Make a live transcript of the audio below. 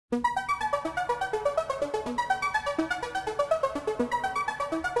Okay,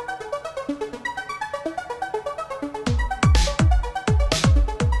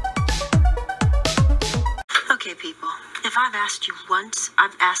 people, if I've asked you once,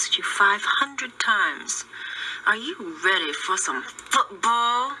 I've asked you 500 times. Are you ready for some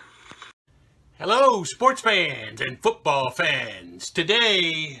football? Hello, sports fans and football fans.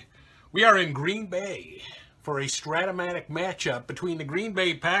 Today, we are in Green Bay for a Strat-O-Matic matchup between the Green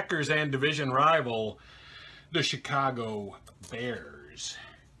Bay Packers and division rival, the Chicago Bears.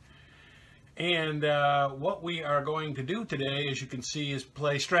 And what we are going to do today, as you can see, is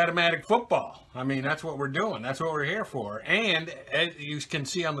play Strat-O-Matic football. I mean, that's what we're doing. That's what we're here for. And as you can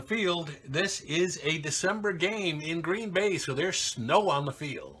see on the field, this is a December game in Green Bay, so there's snow on the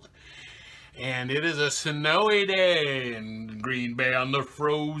field. And it is a snowy day in Green Bay on the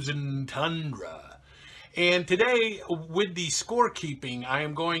frozen tundra. And today, with the scorekeeping, I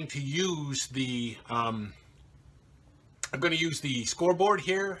am going to use the scoreboard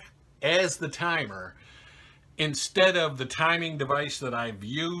here as the timer instead of the timing device that I've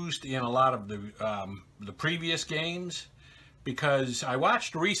used in a lot of the previous games, because I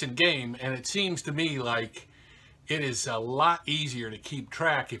watched a recent game and it seems to me like it is a lot easier to keep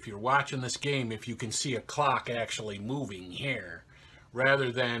track if you're watching this game if you can see a clock actually moving here,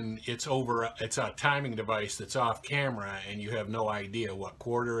 rather than it's a timing device that's off camera and you have no idea what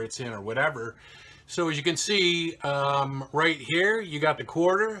quarter it's in or whatever. So as you can see right here, you got the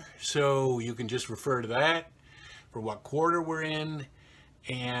quarter, so you can just refer to that for what quarter we're in,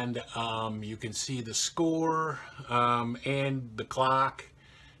 and you can see the score and the clock.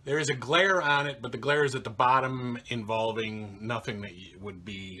 There is a glare on it, but the glare is at the bottom, involving nothing that would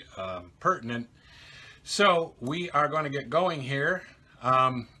be pertinent. So we are going to get going here.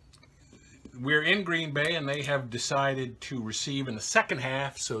 We're in Green Bay, and they have decided to receive in the second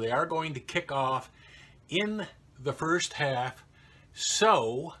half, so they are going to kick off in the first half.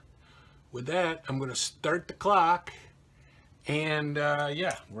 So with that, I'm going to start the clock, and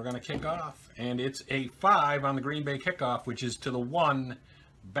yeah, we're going to kick off. And it's a 5 on the Green Bay kickoff, which is to the 1.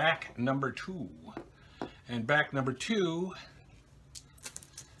 Back number 2, and back number 2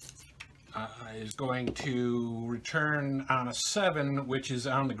 is going to return on a 7, which is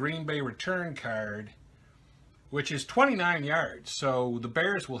on the Green Bay return card, which is 29 yards. So the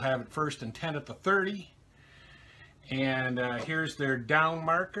Bears will have it 1st and 10 at the 30. And here's their down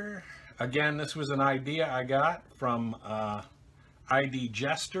marker. Again, this was an idea I got from ID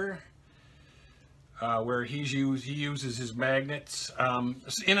Jester, where he uses his magnets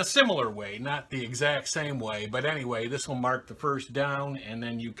in a similar way, not the exact same way, but anyway, this will mark the first down, and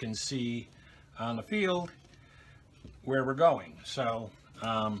then you can see on the field where we're going. So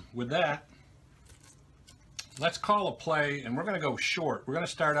with that, let's call a play, and we're going to go short. We're going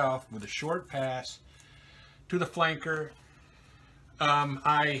to start off with a short pass to the flanker.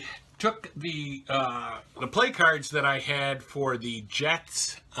 I took the play cards that I had for the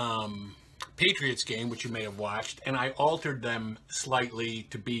Jets Patriots game, which you may have watched, and I altered them slightly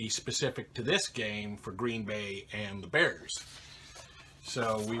to be specific to this game for Green Bay and the Bears.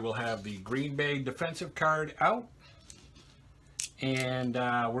 So we will have the Green Bay defensive card out, and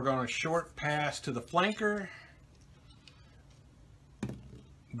we're going to short pass to the flanker.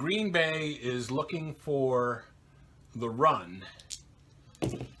 Green Bay is looking for the run,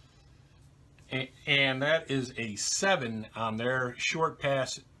 and that is a 7 on their short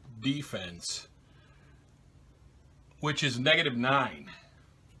pass defense, which is -9.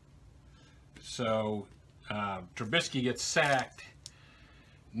 So Trubisky gets sacked.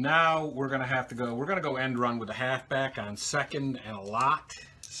 Now we're going to go end run with a halfback on 2nd and a lot,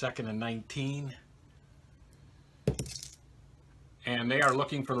 2nd and 19. And they are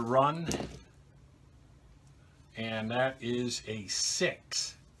looking for the run, and that is a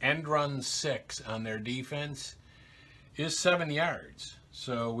 6. End run 6 on their defense is 7 yards.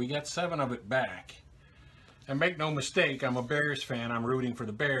 So we get 7 of it back. And make no mistake, I'm a Bears fan. I'm rooting for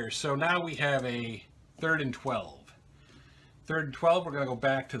the Bears. So now we have a 3rd and 12. 3rd and 12, we're going to go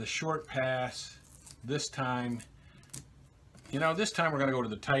back to the short pass. This time, this time we're going to go to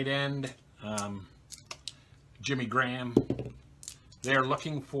the tight end, Jimmy Graham. They're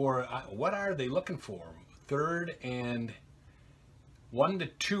looking for, what are they looking for? 3rd and 1 to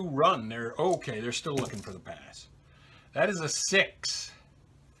 2 run. They're still looking for the pass. That is a 6.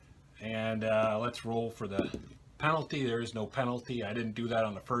 And let's roll for the penalty. There is no penalty. I didn't do that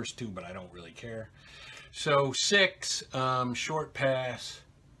on the first 2, but I don't really care. So 6, short pass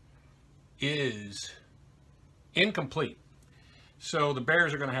is incomplete. So the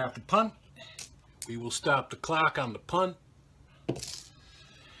Bears are going to have to punt. We will stop the clock on the punt.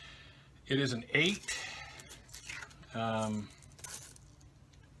 It is an 8.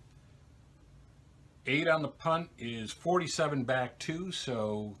 8 on the punt is 47 back 2,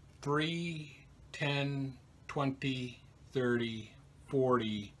 so 3, 10, 20, 30,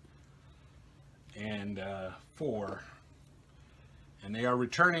 40, and 4. And they are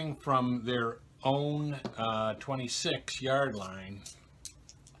returning from their own 26-yard line.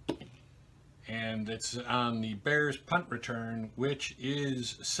 And it's on the Bears punt return, which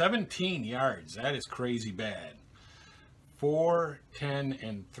is 17 yards. That is crazy bad. 4, 10,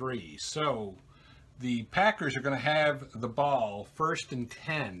 and 3. So the Packers are going to have the ball 1st and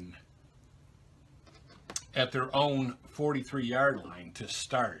 10 at their own 43-yard line to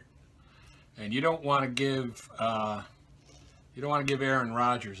start. And you don't want to give Aaron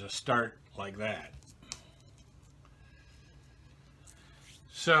Rodgers a start like that.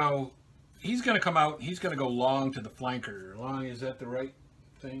 So he's going to come out. He's going to go long to the flanker. Long, is that the right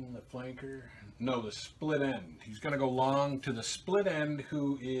thing? The flanker? No, the split end. He's going to go long to the split end,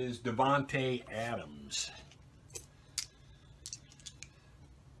 who is Devontae Adams.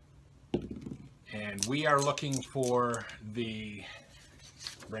 And we are looking for the,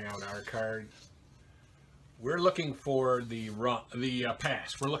 bring out our card. We're looking for the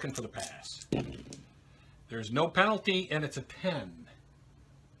pass. We're looking for the pass. There's no penalty, and it's a 10.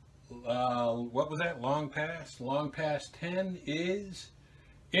 What was that? Long pass? Long pass 10 is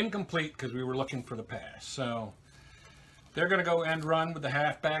incomplete because we were looking for the pass. So they're going to go end run with the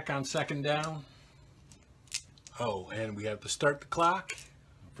halfback on 2nd down. Oh, and we have to start the clock.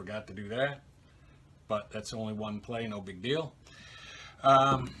 Forgot to do that. But that's only one play, no big deal.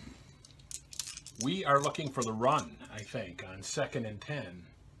 We are looking for the run, I think, on 2nd and 10.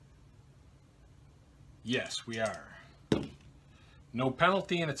 Yes, we are. No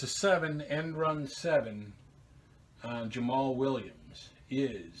penalty, and it's a 7, end run 7 on Jamal Williams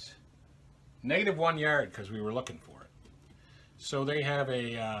is -1 yard because we were looking for it. So they have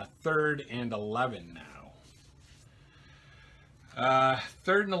a 3rd and 11 now.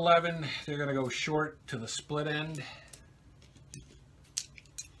 3rd and 11, they're going to go short to the split end.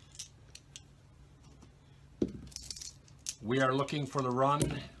 We are looking for the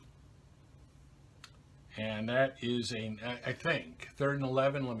run. And that is I think, 3rd and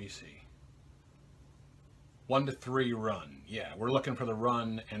 11, let me see. 1 to 3 run. Yeah, we're looking for the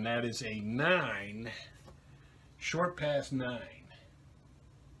run, and that is a 9. Short pass 9.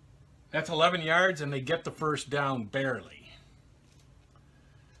 That's 11 yards, and they get the 1st down barely.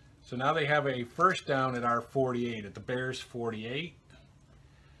 So now they have a 1st down at our 48, at the Bears 48.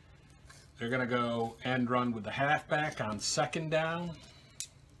 They're going to go end run with the halfback on 2nd down.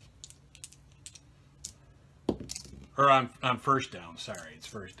 Or on 1st down, sorry, it's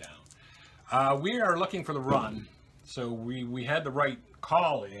 1st down. We are looking for the run, so we had the right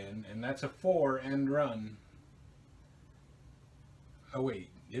call in, and that's a 4 end run. Oh wait,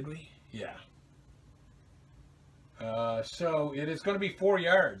 did we? Yeah. So it is going to be 4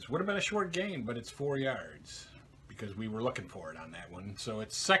 yards. Would have been a short game, but it's 4 yards because we were looking for it on that one. So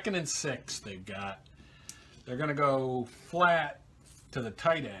it's 2nd and 6 they've got. They're going to go flat to the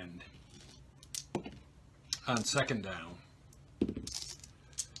tight end on 2nd down.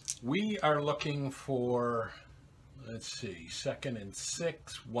 We are looking for, let's see, 2nd and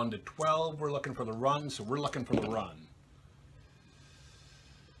 6, 1 to 12. We're looking for the run, so we're looking for the run.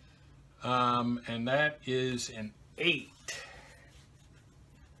 And that is an 8.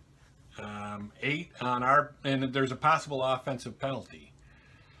 8 on our, and there's a possible offensive penalty,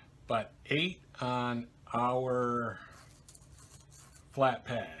 but 8 on our flat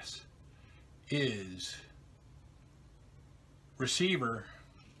pass is receiver,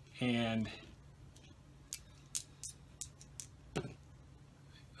 and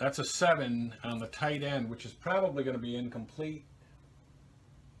that's a 7 on the tight end, which is probably going to be incomplete.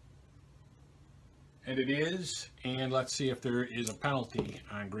 And it is, and let's see if there is a penalty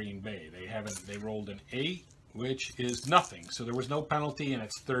on Green Bay. They rolled an 8, which is nothing. So there was no penalty, and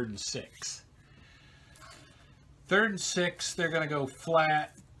it's 3rd and 6. 3rd and 6, they're going to go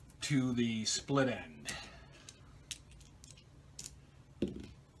flat to the split end.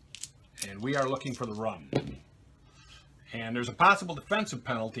 And we are looking for the run. And there's a possible defensive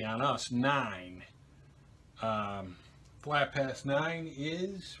penalty on us, 9. Flat pass 9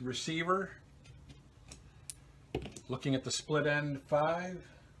 is receiver. Looking at the split end, 5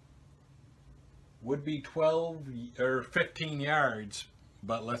 would be 12 or 15 yards,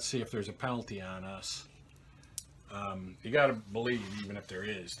 but let's see if there's a penalty on us. You got to believe, even if there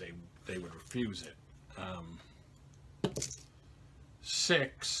is, they would refuse it.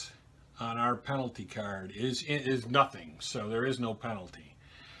 6 on our penalty card is nothing, so there is no penalty.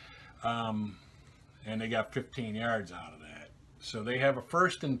 And they got 15 yards out of that. So they have a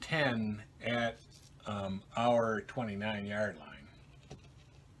 1st and 10 at our 29-yard line.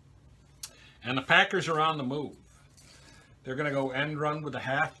 And the Packers are on the move. They're going to go end run with the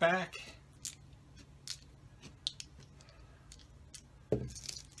halfback.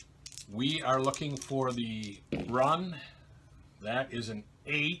 We are looking for the run. That is an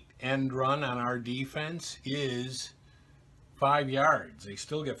 8. End run on our defense is 5 yards. They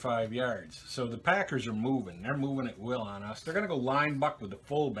still get 5 yards. So the Packers are moving. They're moving at will on us. They're going to go line buck with the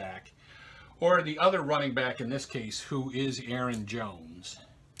fullback, or the other running back in this case, who is Aaron Jones.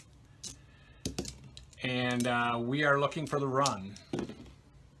 And we are looking for the run.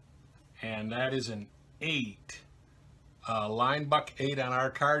 And that is an 8. Line buck 8 on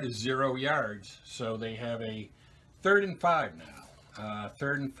our card is 0 yards. So they have a 3rd and 5 now.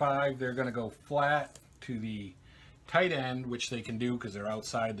 3rd and 5, they're going to go flat to the tight end, which they can do because they're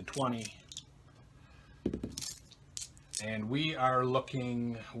outside the 20. And we are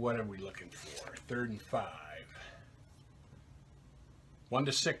looking, what are we looking for? 3rd and 5. 1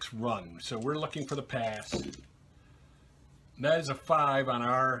 to 6 run. So we're looking for the pass. That is a 5 on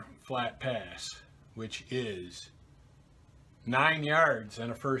our flat pass, which is 9 yards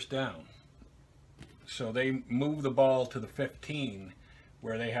and a 1st down. So they move the ball to the 15,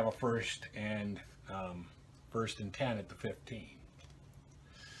 where they have a 1st and 10 at the 15.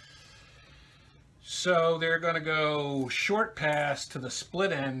 So they're going to go short pass to the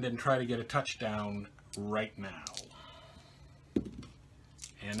split end and try to get a touchdown right now.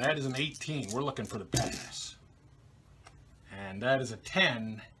 And that is an 18. We're looking for the pass. And that is a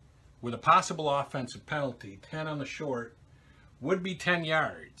 10 with a possible offensive penalty. 10 on the short would be 10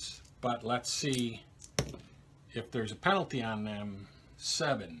 yards. But let's see if there's a penalty on them.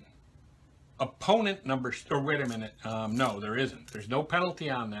 7. Opponent number, or wait a minute. No, there isn't. There's no penalty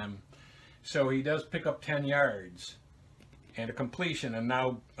on them. So he does pick up 10 yards and a completion. And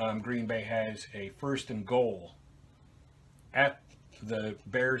now Green Bay has a 1st and goal at the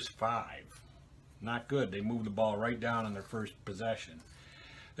Bears 5. Not good. They move the ball right down on their first possession.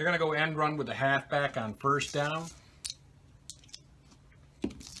 They're going to go end run with the halfback on 1st down.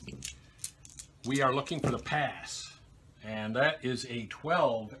 We are looking for the pass. And that is a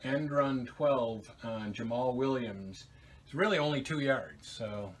 12, end run 12 on Jamal Williams. It's really only 2 yards.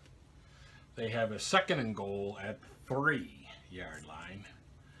 So they have a 2nd and goal at 3-yard line.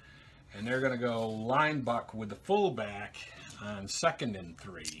 And they're going to go line buck with the fullback on 2nd and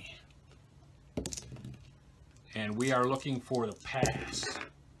 3. And we are looking for the pass.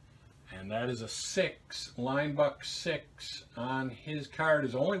 And that is a 6. Line buck 6 on his card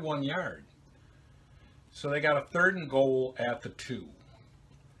is only 1 yard. So they got a 3rd and goal at the 2.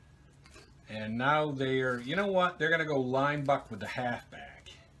 And now they're, you know what? They're going to go line buck with the halfback.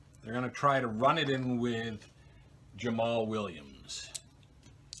 They're going to try to run it in with Jamal Williams.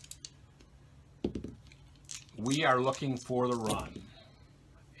 We are looking for the run.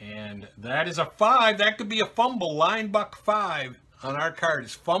 And that is a 5. That could be a fumble. Line buck 5 on our card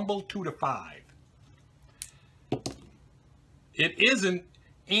is fumble 2 to 5. It isn't,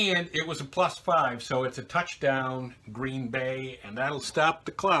 and it was a +5, so it's a touchdown, Green Bay, and that'll stop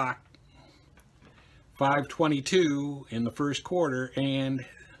the clock. 5:22 in the first quarter, and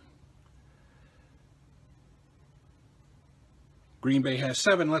Green Bay has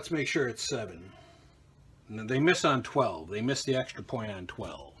 7. Let's make sure it's 7. They miss on 12. They missed the extra point on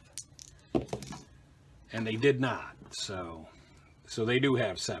 12. And they did not. So they do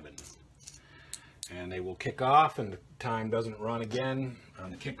have 7. And they will kick off, and the time doesn't run again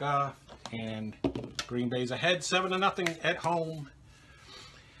on the kickoff. And Green Bay's ahead 7-0 at home.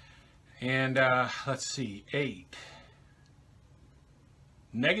 And let's see, 8.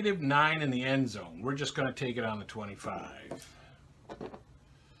 -9 in the end zone. We're just going to take it on the 25.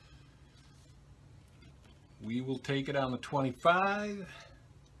 We will take it on the 25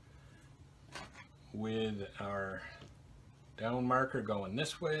 with our down marker going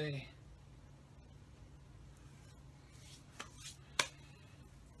this way.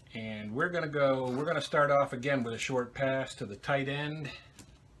 And we're going to start off again with a short pass to the tight end.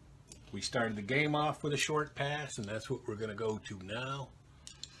 We started the game off with a short pass, and that's what we're going to go to now.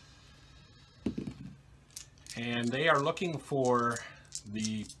 And they are looking for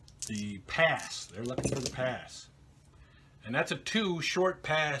the pass. They're looking for the pass. And that's a 2 short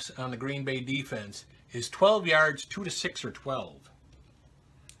pass on the Green Bay defense. Is 12 yards, 2 to 6 or 12.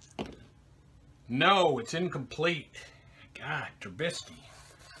 No, it's incomplete. God, Trubisky.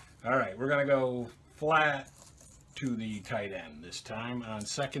 All right, we're going to go flat to the tight end this time on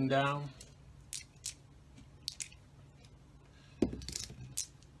 2nd down.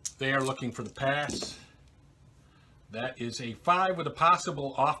 They are looking for the pass. That is a 5 with a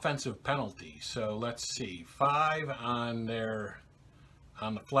possible offensive penalty. So let's see. 5 on their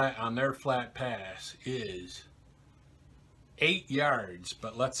flat pass is 8 yards,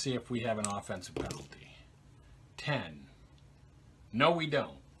 but let's see if we have an offensive penalty. 10. No, we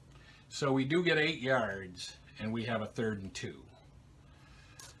don't. So we do get 8 yards, and we have a 3rd and 2.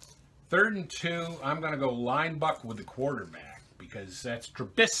 3rd and 2, I'm going to go line buck with the quarterback because that's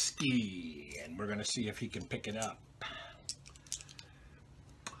Trubisky, and we're going to see if he can pick it up.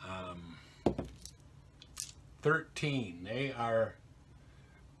 13. They are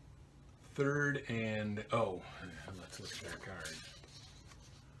 3rd and, oh, let's look at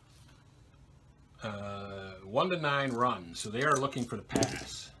their card. 1 to 9 runs, so they are looking for the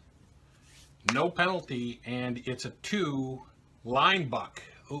pass. No penalty, and it's a 2 line buck.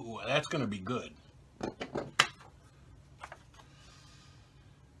 Ooh, that's going to be good.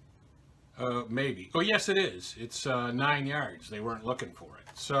 Maybe. Oh, yes, it is. It's 9 yards. They weren't looking for it.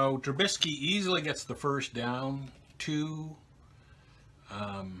 So Trubisky easily gets the first down. 2,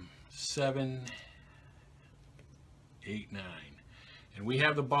 7, 8, 9. And we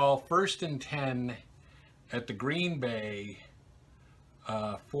have the ball 1st and 10 at the Green Bay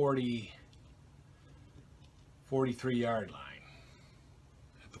 43-yard line.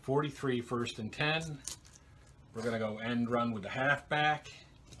 At the 43, 1st and 10, we're going to go end run with the halfback.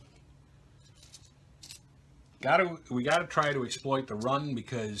 We got to try to exploit the run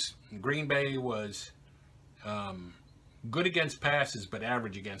because Green Bay was good against passes but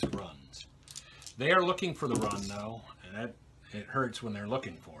average against runs. They are looking for the run though, and it hurts when they're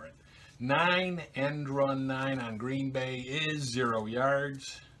looking for it. 9 end run 9 on Green Bay is 0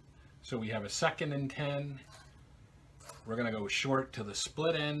 yards. So we have a 2nd and 10. We're going to go short to the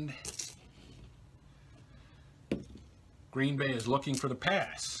split end. Green Bay is looking for the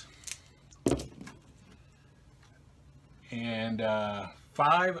pass. And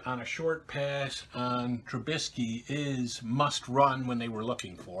 5 on a short pass on Trubisky is must run when they were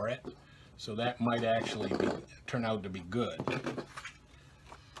looking for it. So that might actually turn out to be good.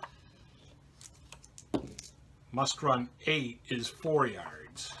 Must run 8 is 4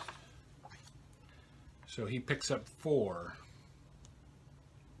 yards. So he picks up 4.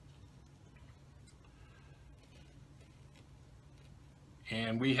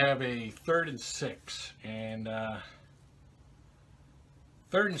 And we have a 3rd and 6. And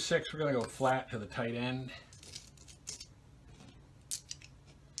 3rd and 6, we're going to go flat to the tight end.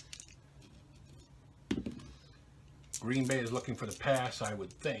 Green Bay is looking for the pass, I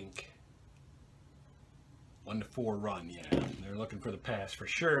would think. 1 to 4 run, yeah. They're looking for the pass for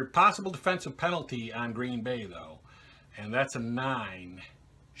sure. Possible defensive penalty on Green Bay, though. And that's a 9.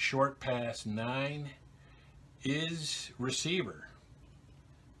 Short pass 9 is receiver.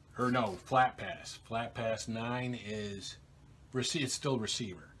 Or no, flat pass. Flat pass 9 is it's still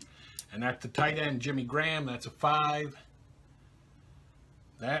receiver. And that's the tight end, Jimmy Graham. That's a 5.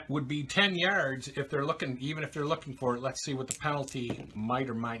 That would be 10 yards if they're looking, even if they're looking for it. Let's see what the penalty might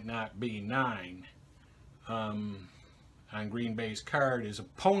or might not be. 9 on Green Bay's card is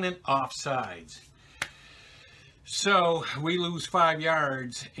opponent offsides. So we lose 5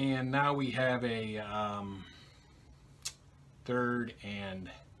 yards, and now we have a 3rd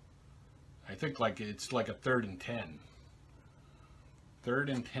and I think it's like a 3rd and 10.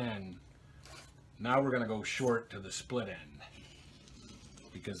 3rd and 10. Now we're going to go short to the split end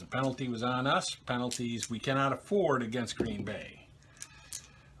because the penalty was on us. Penalties we cannot afford against Green Bay.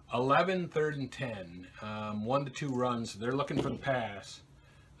 11, 3rd and 10. 1 to 2 runs. They're looking for the pass.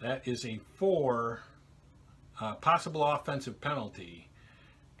 That is a 4 possible offensive penalty,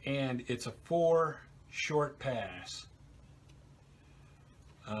 and it's a 4 short pass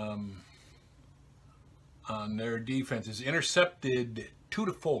on their defense. Is intercepted 2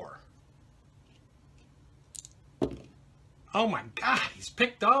 to 4. Oh my God, he's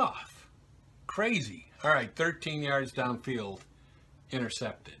picked off. Crazy. All right, 13 yards downfield,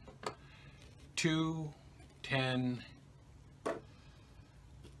 intercepted. 2, 10,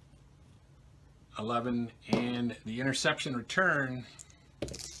 11, and the interception return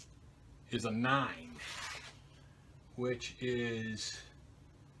is a 9, which is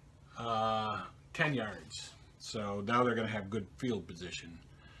 10 yards. So now they're going to have good field position.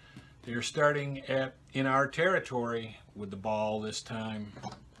 They're starting in our territory with the ball this time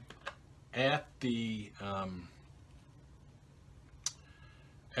at the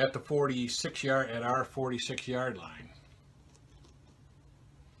 46-yard line.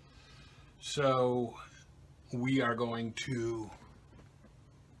 So we are going to,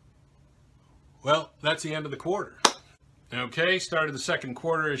 well, that's the end of the quarter. Okay, started the second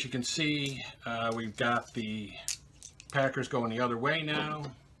quarter. As you can see, we've got the Packers going the other way now,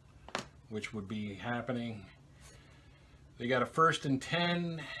 which would be happening. They got a 1st and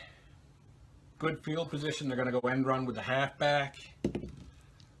 10. Good field position. They're going to go end run with the halfback.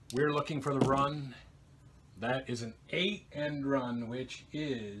 We're looking for the run. That is an 8 end run, which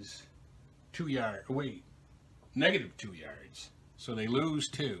is 2 yards. Wait, negative 2 yards. So they lose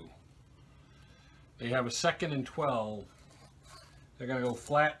 2. They have a 2nd and 12. They're going to go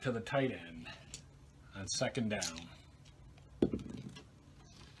flat to the tight end on 2nd down.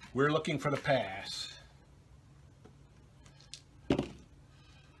 We're looking for the pass.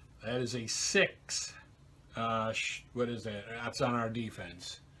 That is a 6. What is that? That's on our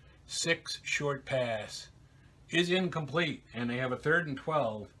defense. 6 short pass is incomplete, and they have a 3rd and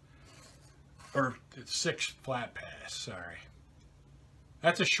 12, or 6 flat pass. Sorry,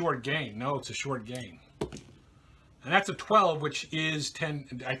 that's a short gain. No, it's a short gain, and that's a 12, which is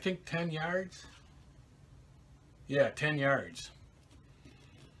 10. I think 10 yards. Yeah, 10 yards.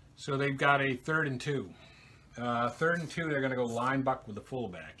 So they've got a 3rd and 2. 3rd and 2, they're going to go line buck with the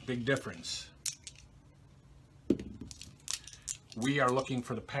fullback. Big difference. We are looking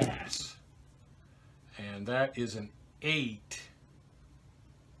for the pass. And that is an 8.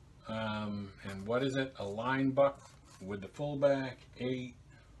 And what is it? A line buck with the fullback. 8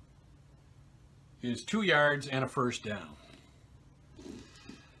 is 2 yards and a 1st down.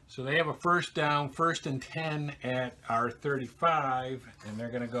 So they have a 1st down, 1st and 10 at our 35. And they're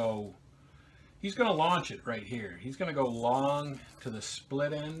going to go... He's going to launch it right here. He's going to go long to the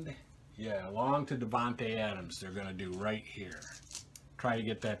split end. Yeah, long to Davante Adams. They're going to do right here. Try to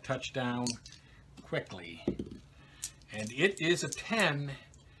get that touchdown quickly. And it is a 10,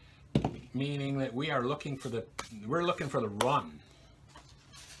 meaning that we're looking for the run.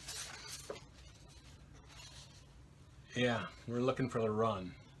 Yeah, we're looking for the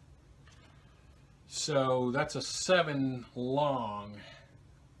run. So that's a 7 long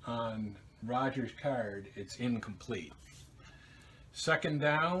on Rogers' card. It's incomplete. 2nd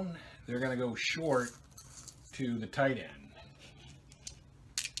down, they're going to go short to the tight end.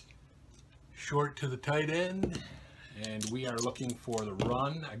 Short to the tight end, and we are looking for the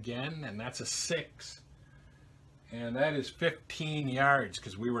run again, and that's a 6. And that is 15 yards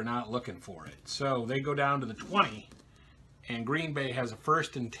because we were not looking for it. So they go down to the 20, and Green Bay has a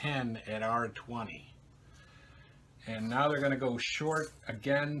 1st and 10 at our 20. And now they're going to go short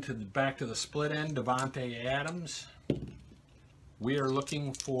again to the back to the split end, Davante Adams. We are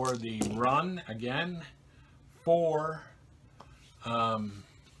looking for the run again for,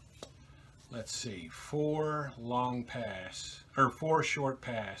 let's see, 4 long pass, or 4 short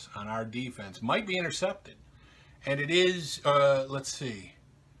pass on our defense. Might be intercepted. And it is, let's see,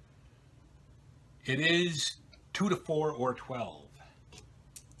 it is 2 to 4 or 12.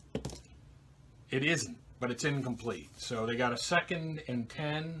 It isn't. But it's incomplete. So they got a 2nd and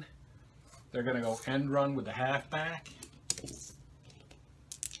 10. They're going to go end run with the halfback.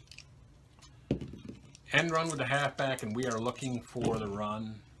 End run with the halfback, and we are looking for the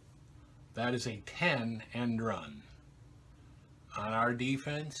run. That is a 10 end run on our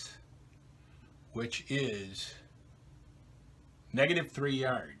defense, which is negative 3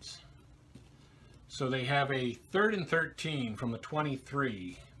 yards. So they have a 3rd and 13 from the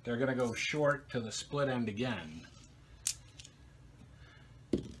 23. They're going to go short to the split end again.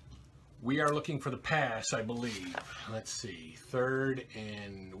 We are looking for the pass, I believe. Let's see. 3rd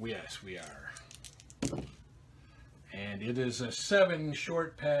and... Yes, we are. And it is a 7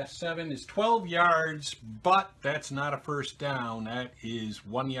 short pass. 7 is 12 yards, but that's not a 1st down. That is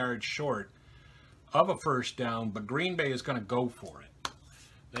 1 yard short of a 1st down, but Green Bay is going to go for it.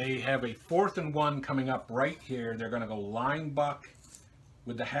 They have a 4th and 1 coming up right here. They're going to go line buck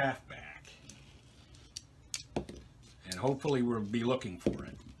with the halfback, and hopefully we'll be looking for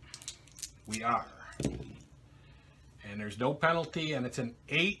it. We are, and there's no penalty, and it's an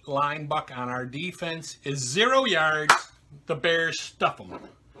 8 line buck on our defense. Is 0 yards. The Bears stuff them,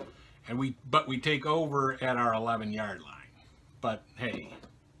 and we take over at our 11-yard line. But hey,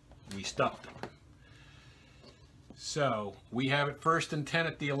 we stuffed them. So we have it 1st and 10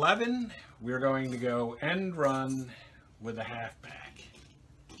 at the 11. We're going to go end run with the halfback.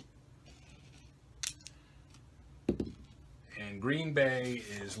 And Green Bay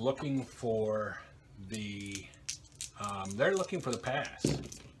is looking for the, they're looking for the pass.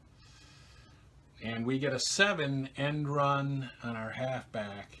 And we get a 7 end run on our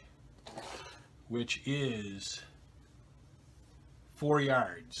halfback, which is 4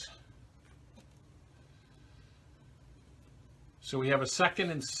 yards. So we have a 2nd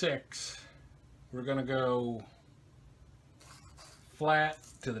and 6. We're going to go flat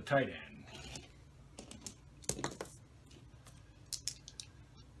to the tight end.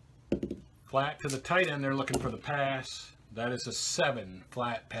 Flat to the tight end, they're looking for the pass. That is a 7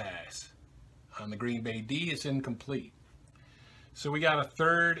 flat pass. On the Green Bay D, it's incomplete. So we got a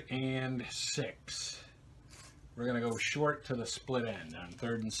 3rd and 6. We're going to go short to the split end on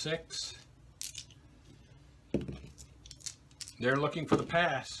 3rd and 6. They're looking for the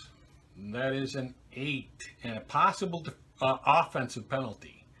pass. That is an 8 and a possible offensive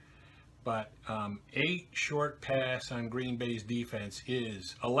penalty. But 8 short pass on Green Bay's defense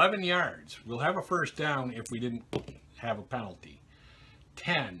is 11 yards. We'll have a first down if we didn't have a penalty.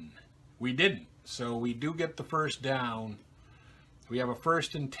 10. We didn't. So we do get the first down. We have a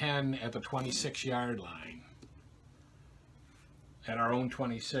 1st and 10 at the 26-yard line. At our own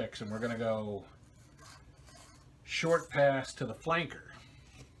 26. And we're going to go short pass to the flanker.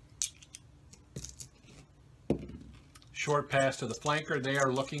 Short pass to the flanker. They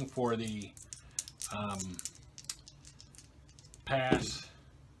are looking for the pass.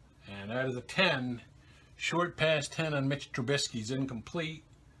 And that is a 10. Short pass 10 on Mitch Trubisky's incomplete.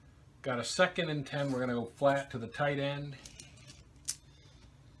 Got a 2nd and 10. We're going to go flat to the tight end.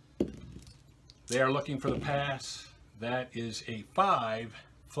 They are looking for the pass. That is a 5.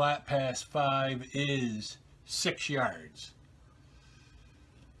 Flat pass 5 is 6 yards.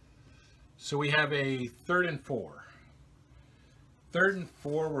 So we have a 3rd and 4. 3rd and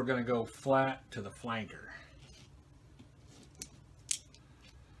 4, we're going to go flat to the flanker.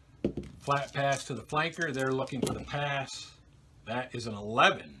 Flat pass to the flanker. They're looking for the pass. That is an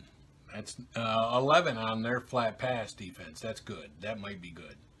 11. That's 11 on their flat pass defense. That's good. That might be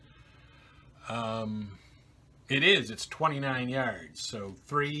good. It is. It's 29 yards. So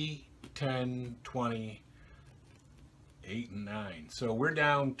 3, 10, 20, 8, and 9. So we're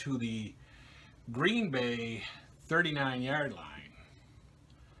down to the Green Bay 39-yard line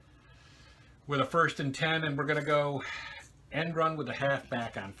with a 1st and 10, and we're going to go end run with the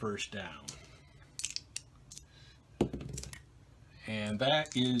halfback on 1st down. And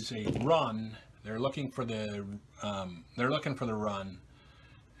that is a run. They're looking for the run,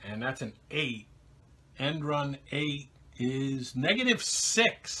 and that's an 8. End run 8 is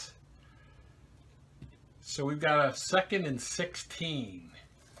 -6. So we've got a 2nd and 16.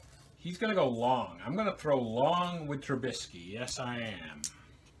 He's going to go long. I'm going to throw long with Trubisky. Yes, I am.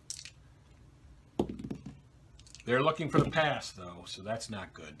 They're looking for the pass, though, so that's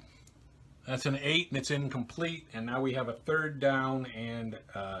not good. That's an 8, and it's incomplete. And now we have a 3rd down and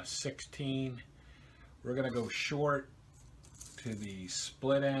 16. We're going to go short to the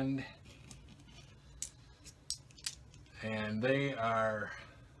split end. And they are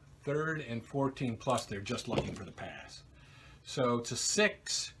 3rd and 14 plus. They're just looking for the pass. So it's a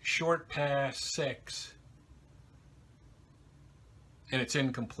 6, short pass 6, and it's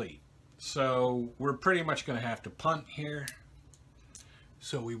incomplete. So we're pretty much going to have to punt here.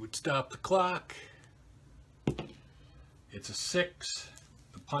 So we would stop the clock. It's a 6.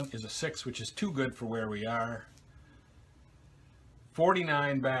 The punt is a 6, which is too good for where we are.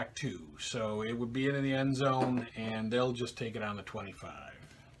 49 back 2. So it would be in the end zone, and they'll just take it on the 25.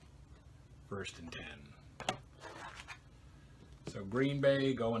 1st and 10. So Green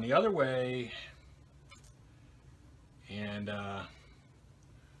Bay going the other way. And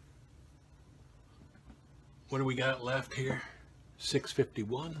what do we got left here?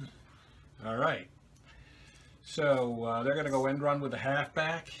 6:51. All right. So they're going to go end run with the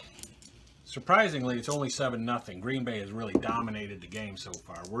halfback. Surprisingly, it's only 7-0. Green Bay has really dominated the game so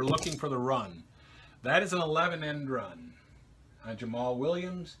far. We're looking for the run. That is an 11 end run on Jamal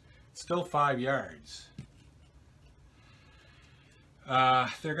Williams. Still 5 yards.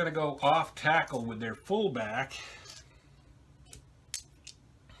 They're going to go off tackle with their fullback.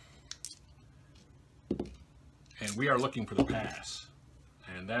 And we are looking for the pass.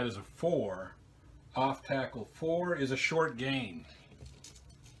 And that is a 4. Off tackle 4 is a short gain.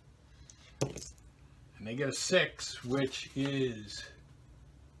 And they get a 6, which is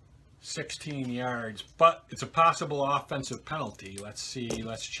 16 yards. But it's a possible offensive penalty. Let's see.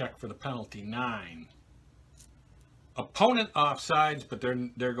 Let's check for the penalty. 9. Opponent offsides, but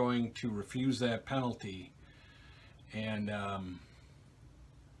they're going to refuse that penalty. And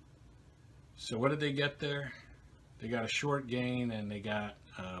so what did they get there? They got a short gain, and they got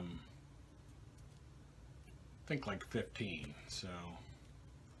I think like 15.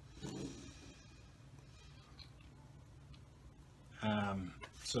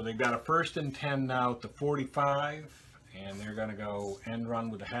 So they've got a 1st and 10 now at the 45, and they're going to go end run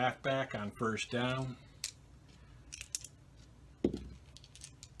with the halfback on 1st down.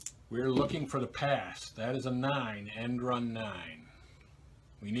 We're looking for the pass. That is a 9, end run 9.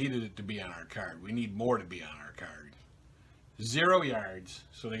 We needed it to be on our card. We need more to be on our card. 0 yards.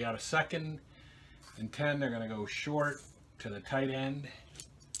 So they got a 2nd and 10. They're going to go short to the tight end.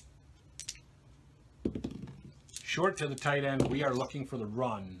 Short to the tight end. We are looking for the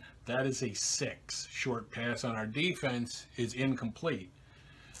run. That is a 6. Short pass on our defense is incomplete.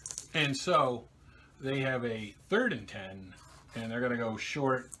 And so they have a 3rd and 10. And they're going to go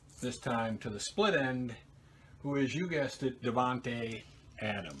short this time to the split end, who is, you guessed it, Davante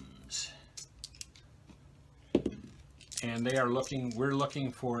Adams. And they are looking, we're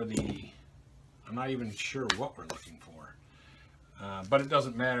looking for the, I'm not even sure what we're looking for. But it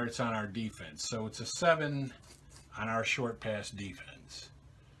doesn't matter, it's on our defense. So it's a 7 on our short pass defense.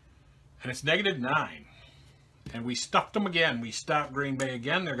 And it's -9. And we stuffed them again. We stopped Green Bay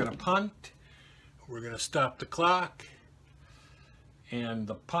again. They're going to punt. We're going to stop the clock. And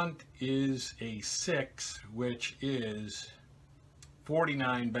the punt is a 6, which is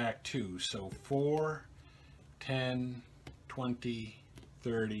 49 back 2. So 4, 10, 20,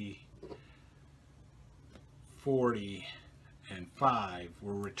 30, 40, and 5.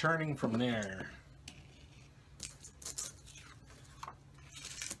 We're returning from there.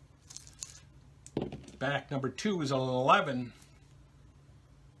 Back number 2 is an 11.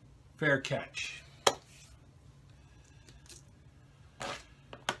 Fair catch.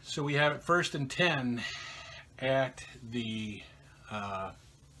 So we have it 1st and 10 at the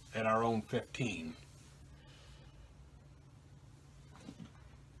at our own 15.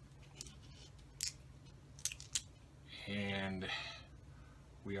 And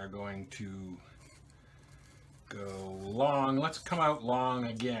we are going to go long. Let's come out long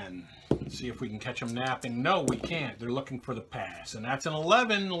again. See if we can catch them napping. No, we can't. They're looking for the pass. And that's an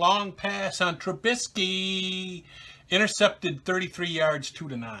 11. Long pass on Trubisky. Intercepted 33 yards,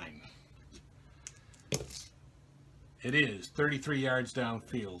 2-9. It is 33 yards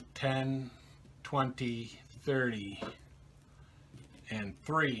downfield. 10, 20, 30, and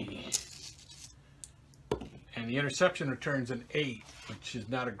 3. And the interception returns an 8, which is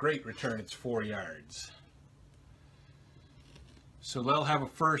not a great return. It's 4 yards. So they'll have a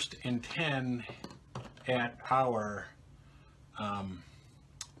 1st and 10 at our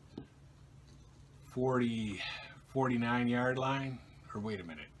 49-yard line. Or wait a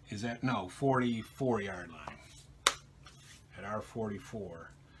minute. Is that? No, 44-yard line. At our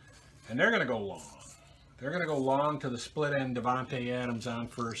 44. And they're going to go long. They're going to go long to the split end. Davante Adams on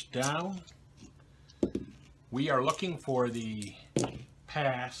 1st down. We are looking for the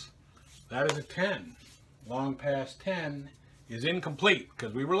pass. That is a 10. Long pass 10 is incomplete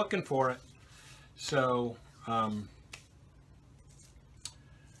because we were looking for it. So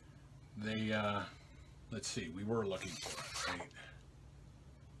let's see, we were looking for it, right?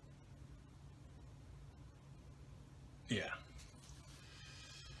 Yeah.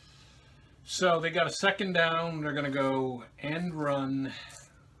 So they got a 2nd down. They're going to go end run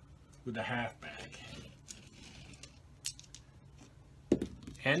with the halfback.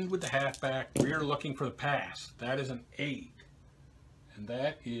 End with the halfback. We are looking for the pass. That is an 8. And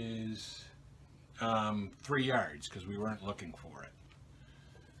that is 3 yards because we weren't looking for it.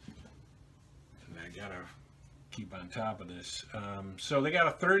 And I got to keep on top of this. So they got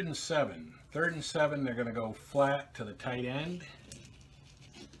a 3rd and 7. 3rd and 7, they're going to go flat to the tight end.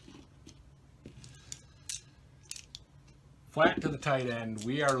 Flat to the tight end.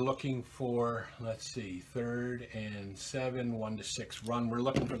 We are looking for, let's see, 3rd and 7, 1-6 run. We're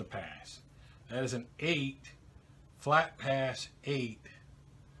looking for the pass. That is an 8. Flat pass 8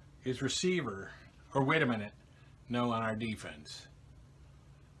 is receiver. Or wait a minute. No, on our defense.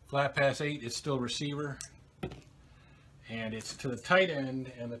 Flat pass 8 is still receiver. And it's to the tight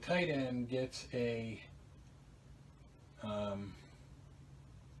end. And the tight end gets a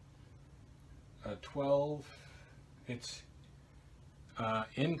 12. It's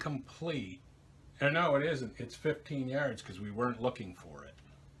incomplete. No, it isn't. It's 15 yards because we weren't looking for it.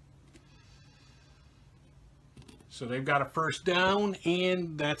 So they've got a 1st down,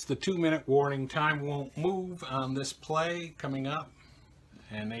 and that's the 2-minute warning. Time won't move on this play coming up.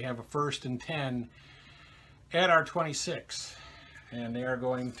 And they have a 1st and 10 at our 26. And they are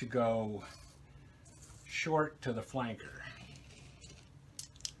going to go short to the flanker.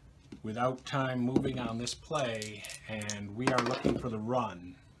 Without time moving on this play, and we are looking for the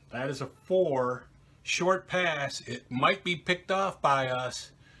run. That is a 4. Short pass. It might be picked off by us.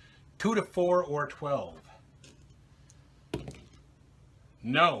 2-4 or 12.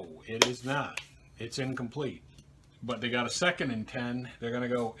 No, it is not. It's incomplete. But they got a 2nd and 10. They're going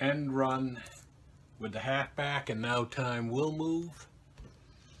to go end run with the halfback, and now time will move.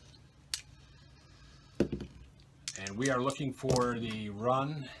 And And we are looking for the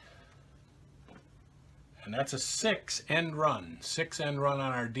run. And that's a 6 end run. 6 end run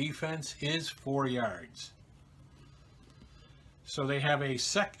on our defense is 4 yards. So they have a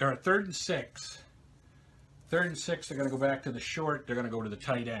third and 6. Third and 6, they're going to go back to the short. They're going to go to the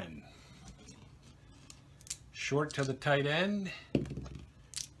tight end. Short to the tight end.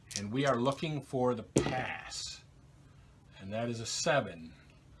 And we are looking for the pass. And that is a 7.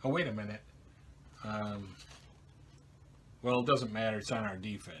 Oh, wait a minute. Well, it doesn't matter. It's on our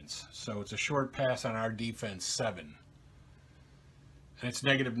defense. So it's a short pass on our defense, 7. And it's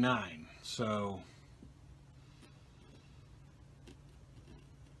 -9. So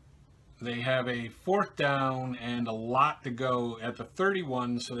they have a 4th down and a lot to go at the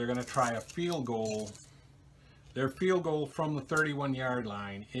 31. So they're going to try a field goal. Their field goal from the 31-yard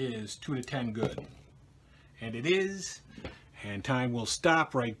line is 2-10 good. And it is. And time will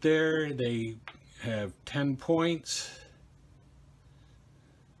stop right there. They have 10 points.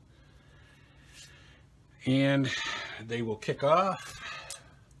 And they will kick off.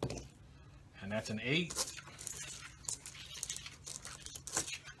 And that's an 8.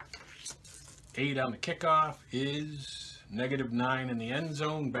 8 on the kickoff is -9 in the end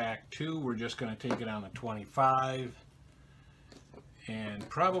zone. Back 2. We're just going to take it on the 25. And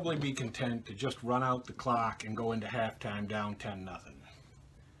probably be content to just run out the clock and go into halftime down 10-0.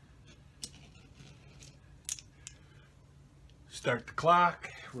 Start the clock.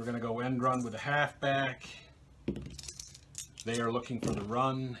 We're going to go end run with a halfback. They are looking for the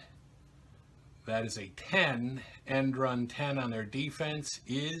run. That is a 10. End run 10 on their defense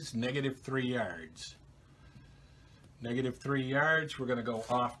is -3 yards. -3 yards. We're going to go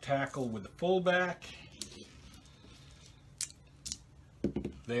off tackle with the fullback.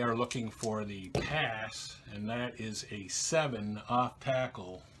 They are looking for the pass, and that is a 7. Off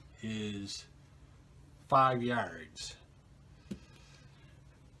tackle is 5 yards.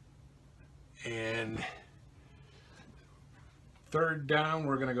 And third down,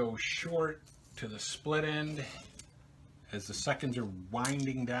 we're going to go short to the split end as the seconds are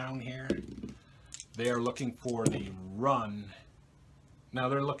winding down here. They are looking for the run. Now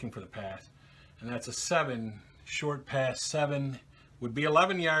they're looking for the pass, and that's a 7. Short pass 7 would be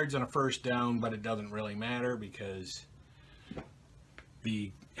 11 yards on a first down, but it doesn't really matter because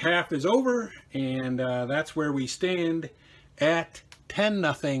the half is over, and that's where we stand at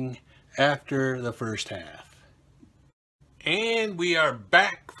 10-0 after the first half. And we are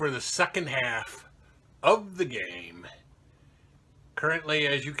back for the second half of the game. Currently,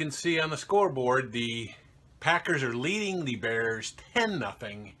 as you can see on the scoreboard, the Packers are leading the Bears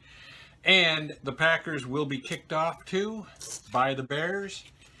 10-0. And the Packers will be kicked off too by the Bears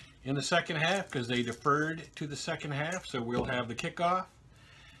in the second half because they deferred to the second half. So we'll have the kickoff.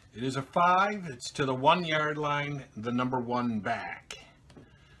 It is a 5. It's to the 1-yard line, the number 1 back.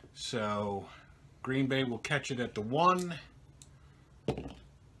 So Green Bay will catch it at the 1.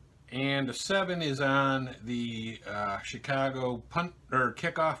 And a 7 is on the Chicago punt or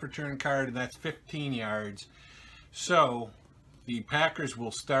kickoff return card, and that's 15 yards. So the Packers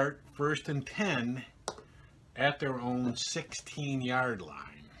will start 1st and 10 at their own 16-yard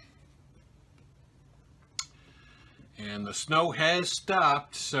line. And the snow has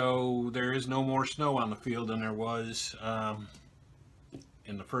stopped, so there is no more snow on the field than there was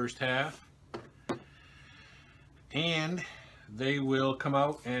in the first half. And they will come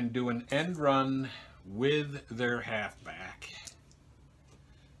out and do an end run with their halfback.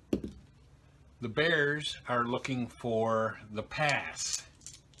 The Bears are looking for the pass.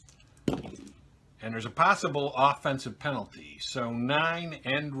 And there's a possible offensive penalty. So 9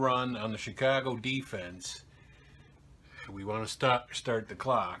 end run on the Chicago defense. We want to start the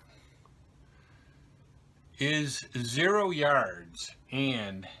clock. Is 0 yards.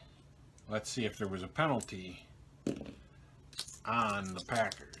 And let's see if there was a penalty on the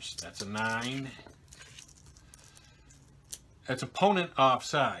Packers. That's a 9. That's opponent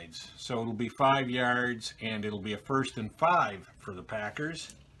offsides. So it'll be 5 yards and it'll be a 1st and 5 for the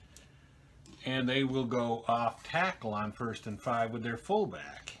Packers. And they will go off tackle on 1st and 5 with their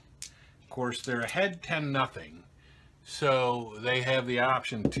fullback. Of course, they're ahead 10-0. So they have the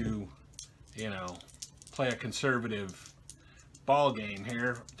option to, play a conservative ball game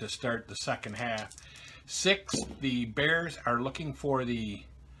here to start the second half. 6, the Bears are looking for the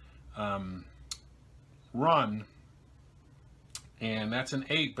run, and that's an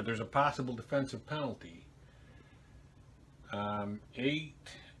 8, but there's a possible defensive penalty. 8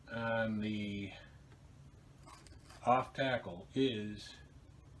 on the off tackle is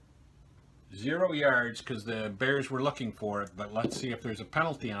 0 yards because the Bears were looking for it, but let's see if there's a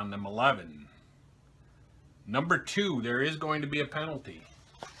penalty on them. 11. Number 2, there is going to be a penalty.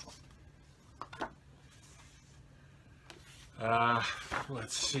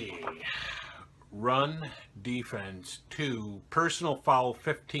 Let's see. Run, defense, 2, personal foul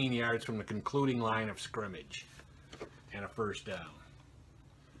 15 yards from the concluding line of scrimmage, and a first down.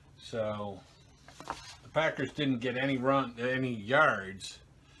 So the Packers didn't get any yards,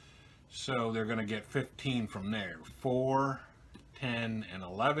 so they're going to get 15 from there. 4, 10, and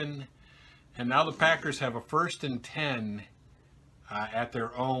 11. And now the Packers have a 1st and 10 at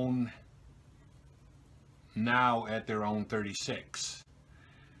their own 36.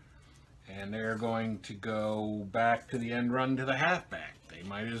 And they're going to go back to the end run to the halfback. They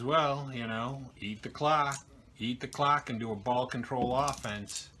might as well, you know, eat the clock and do a ball control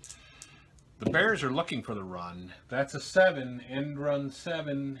offense. The Bears are looking for the run. That's a 7, end run 7,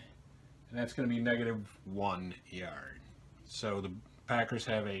 and that's going to be -1 yard. So the Packers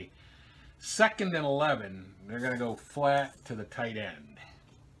have a 2nd and 11. They're going to go flat to the tight end.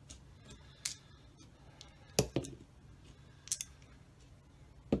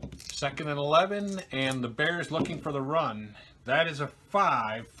 Second and 11, and the Bears looking for the run. That is a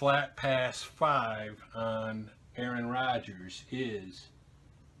 5, flat pass 5 on Aaron Rodgers is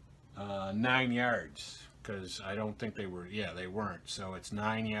 9 yards, because I don't think they were, they weren't, so it's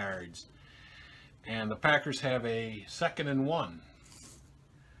 9 yards. And the Packers have a 2nd and 1.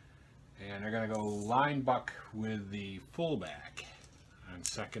 And they're going to go line buck with the fullback on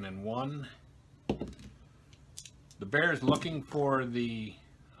 2nd and 1. The Bears looking for the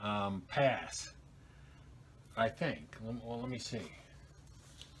pass, I think. Well, let me see.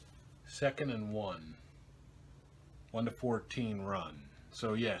 2nd and 1. 1 to 14 run.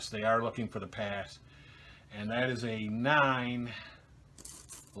 So yes, they are looking for the pass. And that is a 9.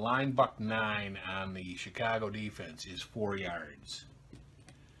 Line buck 9 on the Chicago defense is 4 yards.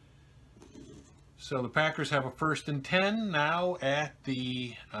 So the Packers have a 1st and 10 now at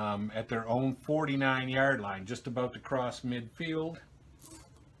the at their own 49-yard line, just about to cross midfield.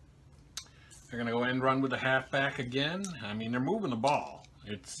 They're going to go end run with the halfback again. I mean, they're moving the ball.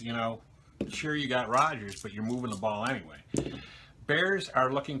 It's, you know, sure you got Rodgers, but you're moving the ball anyway. Bears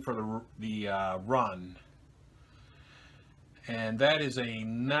are looking for the run, and that is a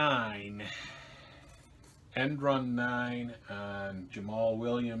 9. End run 9 on Jamal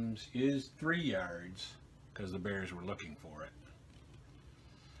Williams is 3 yards because the Bears were looking for it.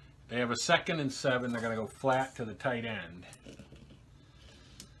 They have a 2nd and 7. They're going to go flat to the tight end.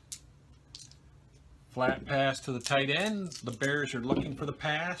 Flat pass to the tight end. The Bears are looking for the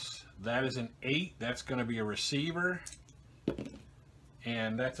pass. That is an 8. That's going to be a receiver.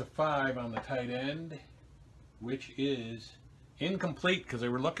 And that's a 5 on the tight end, which is incomplete because they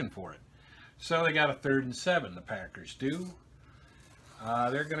were looking for it. So they got a 3rd and 7, the Packers do.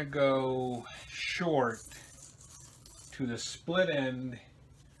 They're going to go short to the split end,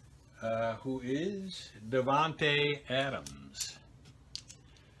 who is Devontae Adams.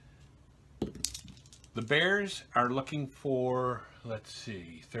 The Bears are looking for, let's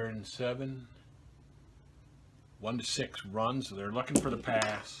see, 3rd and 7. 1 to 6 runs, so they're looking for the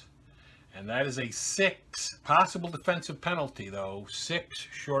pass. And that is a 6. Possible defensive penalty, though. 6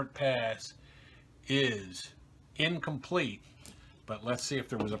 short pass is incomplete. But let's see if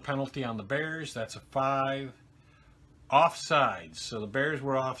there was a penalty on the Bears. That's a 5. Offsides. So the Bears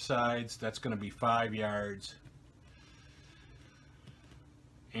were offsides. That's going to be 5 yards.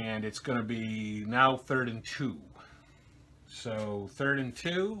 And it's going to be now 3rd and 2. So 3rd and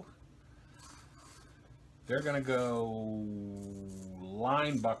 2. They're going to go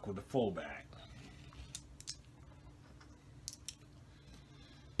line buck with the fullback.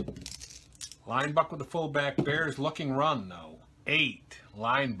 Line buck with the fullback. Bears looking run, though. 8.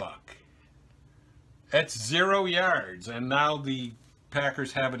 Line buck. That's 0 yards. And now the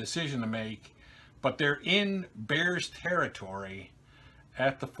Packers have a decision to make. But they're in Bears territory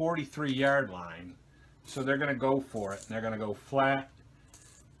at the 43-yard line. So they're going to go for it. And they're going to go flat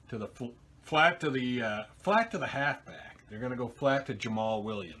to the halfback. They're going to go flat to Jamal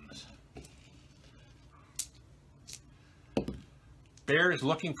Williams. Bears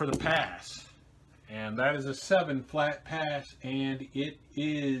looking for the pass. And that is a 7 flat pass, and it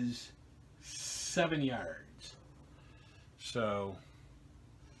is 7 yards. So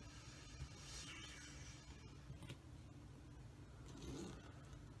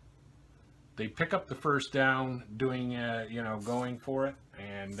they pick up the first down doing, going for it,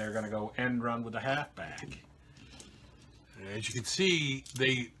 and they're going to go end run with the halfback. As you can see,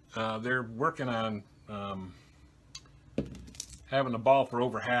 they're working on having the ball for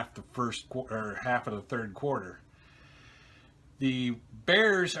over half the half of the third quarter. The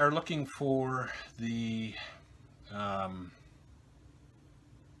Bears are looking for the,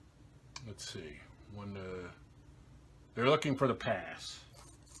 let's see, they're looking for the pass,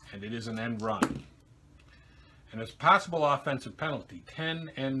 and it is an end run. And it's a possible offensive penalty.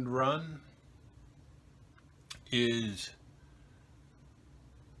 10 end run is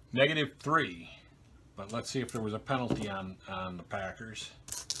 -3, but let's see if there was a penalty on the Packers.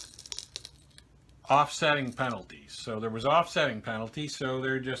 Offsetting penalties. So there was offsetting penalties, so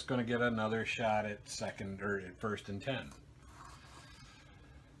they're just going to get another shot at second or at 1st and 10.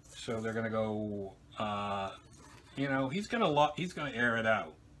 So they're going to go, you know, he's going to air it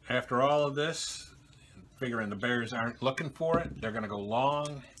out. After all of this, figuring the Bears aren't looking for it, they're going to go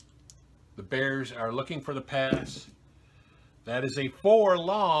long. The Bears are looking for the pass. That is a 4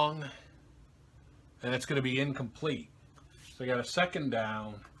 long, and it's going to be incomplete. So they got a 2nd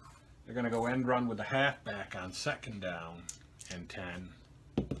down. They're going to go end run with the halfback on 2nd down and 10.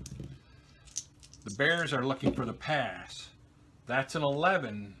 The Bears are looking for the pass. That's an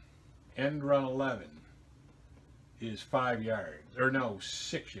 11. End run 11 is 5 yards, or no,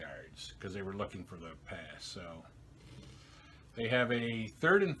 6 yards, because they were looking for the pass. So they have a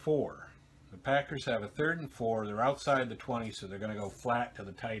 3rd and 4. The Packers have a 3rd and 4. They're outside the 20, so they're going to go flat to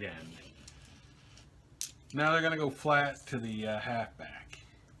the tight end. Now they're going to go flat to the halfback.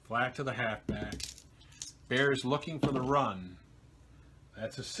 Flat to the halfback. Bears looking for the run.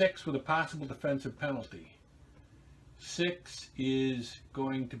 That's a 6 with a possible defensive penalty. 6 is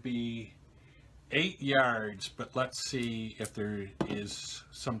going to be 8 yards, but let's see if there is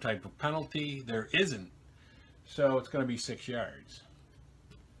some type of penalty. There isn't. So it's going to be 6 yards.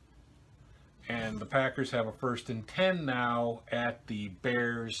 And the Packers have a 1st and 10 now at the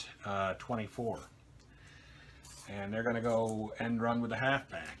Bears 24. And they're going to go end run with the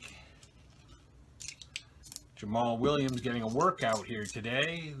halfback. Jamal Williams getting a workout here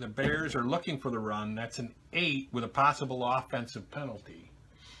today. The Bears are looking for the run. That's an 8 with a possible offensive penalty.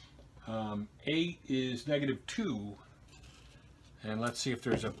 8 is -2. And let's see if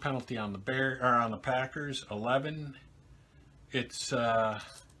there's a penalty on the Packers. 11. It's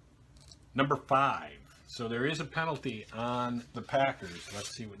number 5. So there is a penalty on the Packers.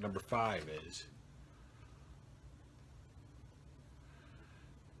 Let's see what number 5 is.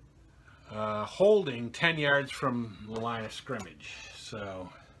 Holding 10 yards from the line of scrimmage.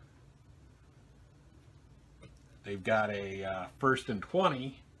 So they've got a 1st and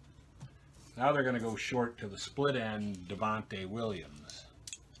 20. Now they're going to go short to the split end, Devontae Williams.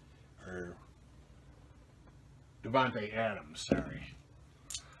 Or Devontae Adams, sorry.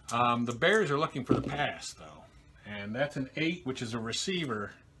 The Bears are looking for the pass, though. And that's an 8, which is a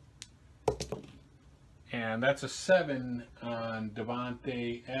receiver. And that's a 7 on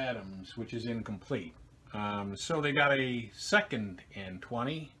Devontae Adams, which is incomplete. So they got a 2nd and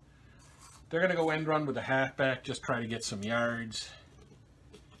 20. They're going to go end run with the halfback, just try to get some yards.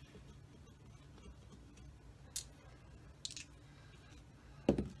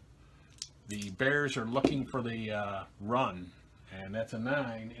 The Bears are looking for the run, and that's a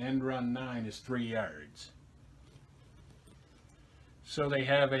 9. End run 9 is 3 yards. So they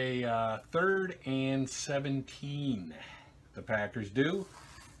have a 3rd and 17, the Packers do,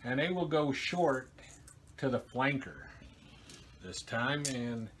 and they will go short to the flanker this time.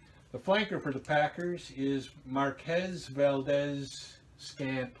 And the flanker for the Packers is Marquez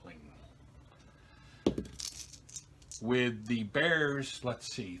Valdez-Scantling. With the Bears,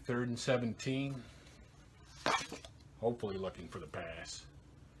 let's see, 3rd and 17, hopefully looking for the pass.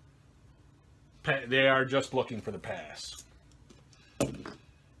 They are just looking for the pass.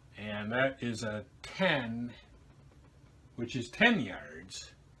 And that is a 10, which is 10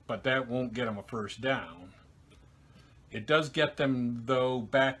 yards, but that won't get them a 1st down. It does get them, though,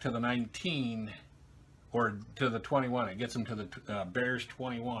 back to the 19, or to the 21. It gets them to the Bears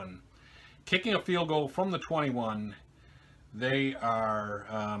 21. Kicking a field goal from the 21, they are,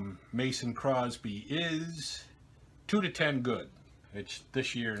 Mason Crosby is 2 to 10 good, which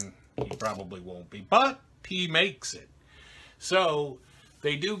this year he probably won't be, but he makes it. So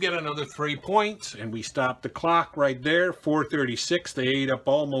they do get another 3 points, and we stop the clock right there. 4:36. They ate up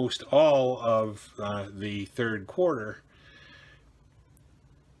almost all of the 3rd quarter,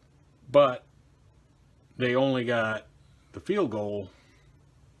 but they only got the field goal.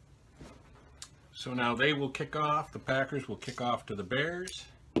 So now they will kick off. The Packers will kick off to the Bears.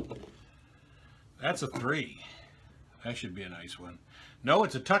 That's a 3. That should be a nice one. No,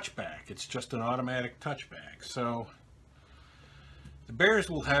 it's a touchback. It's just an automatic touchback. So the Bears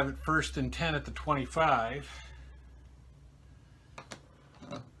will have it 1st and 10 at the 25.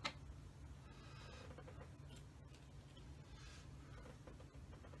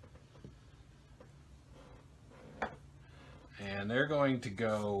 going to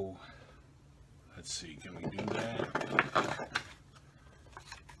go, let's see, can we do that?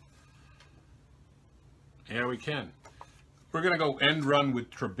 Yeah, we can. We're going to go end run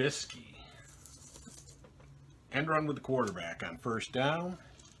with Trubisky. End run with the quarterback on first down.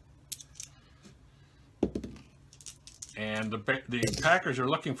 And the Packers are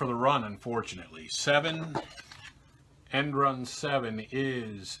looking for the run, unfortunately. 7, end run 7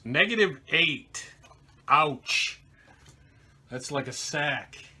 is -8. Ouch. That's like a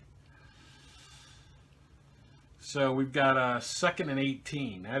sack. So we've got a 2nd and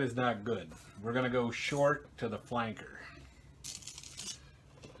 18. That is not good. We're going to go short to the flanker.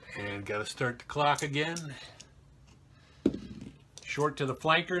 And got to start the clock again. Short to the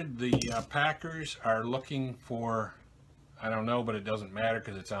flanker. The Packers are looking for, I don't know, but it doesn't matter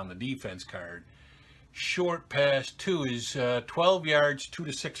because it's on the defense card. Short pass 2 is 12 yards, 2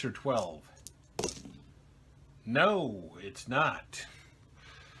 to 6 or 12. No, it's not.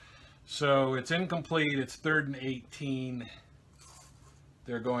 So it's incomplete. It's 3rd and 18.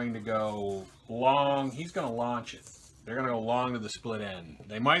 They're going to go long. He's going to launch it. They're going to go long to the split end.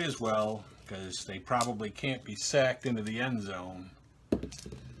 They might as well, because they probably can't be sacked into the end zone.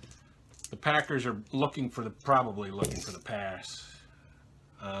 The Packers are probably looking for the pass.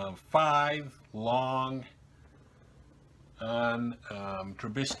 5 long on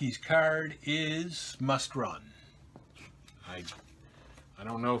Trubisky's card is must run. I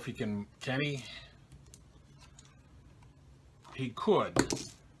don't know if he can he? He could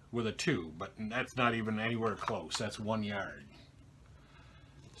with a 2, but that's not even anywhere close. That's 1 yard.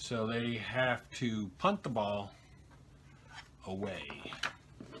 So they have to punt the ball away.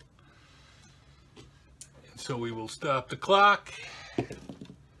 So we will stop the clock.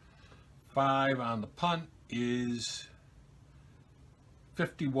 5 on the punt is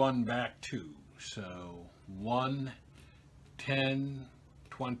 51 back 2. So 1, 10,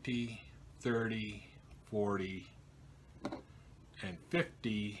 20, 30, 40, and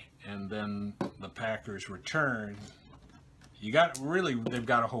 50, and then the Packers return. They've got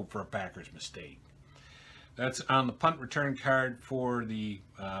to hope for a Packers mistake. That's on the punt return card for the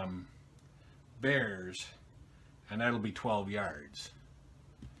Bears, and that'll be 12 yards,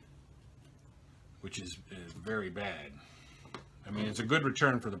 which is very bad. I mean, it's a good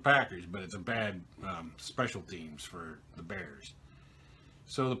return for the Packers, but it's a bad special teams for the Bears.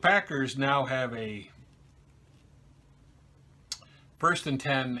 So the Packers now have a 1st and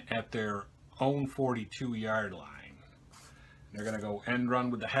 10 at their own 42-yard line. They're going to go end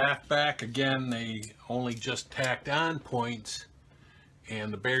run with the halfback. Again, they only just tacked on points,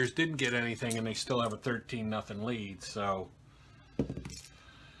 and the Bears didn't get anything, and they still have a 13-0 lead. So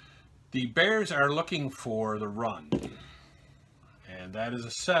the Bears are looking for the run, and that is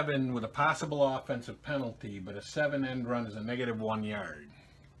a 7 with a possible offensive penalty, but a 7 end run is a -1 yard.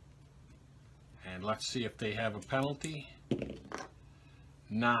 And let's see if they have a penalty.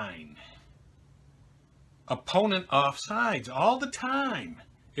 9. Opponent offsides all the time.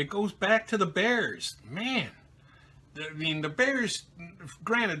 It goes back to the Bears. Man, I mean, the Bears,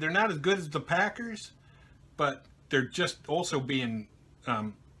 granted, they're not as good as the Packers, but they're just also being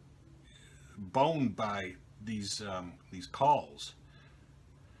boned by these calls.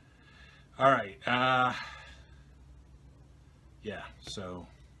 All right. Yeah, so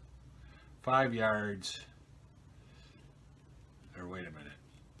 5 yards. Or wait a minute.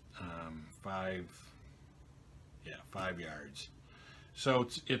 5 yards. So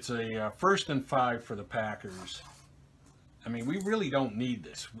it's a 1st and 5 for the Packers. I mean, we really don't need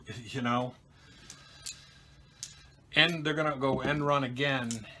this, you know. And they're going to go end run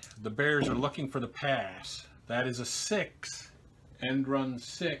again. The Bears are looking for the pass. That is a 6. End run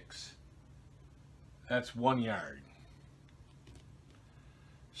 6. That's 1 yard.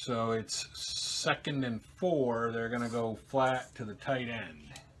 So it's 2nd and 4. They're going to go flat to the tight end.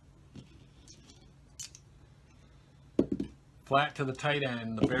 Flat to the tight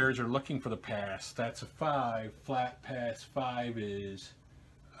end. The Bears are looking for the pass. That's a 5. Flat pass 5 is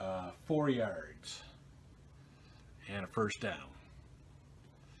 4 yards. And a 1st down.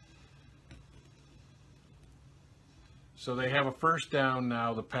 So they have a 1st down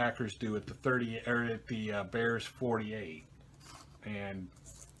now. The Packers do at the 30 or at the Bears 48. And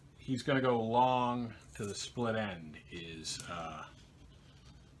he's going to go long to the split end is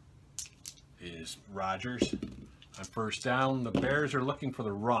Rodgers. On 1st down, the Bears are looking for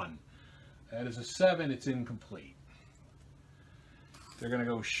the run. That is a 7. It's incomplete. They're going to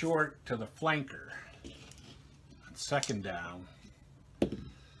go short to the flanker. On 2nd down,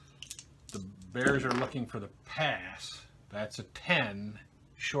 the Bears are looking for the pass. That's a 10.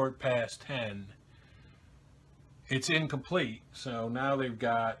 Short pass 10 It's incomplete. So now they've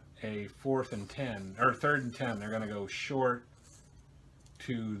got a 4th and 10, or 3rd and 10. They're going to go short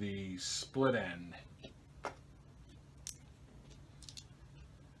to the split end.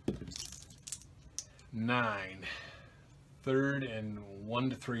 Nine. 3rd and 1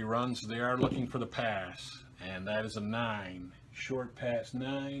 to 3 runs. They are looking for the pass, and that is a 9. Short pass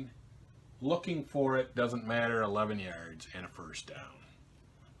 9. Looking for it, doesn't matter, 11 yards and a first down.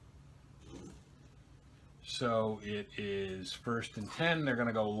 So it is 1st and 10. They're going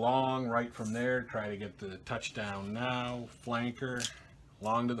to go long right from there, try to get the touchdown now. Flanker,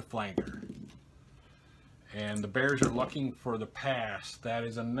 long to the flanker. And the Bears are looking for the pass. That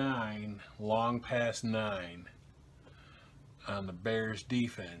is a 9. Long pass 9 on the Bears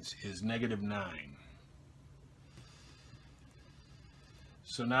defense is -9.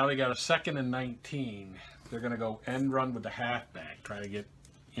 So now they got a 2nd and 19. They're going to go end run with the halfback, try to get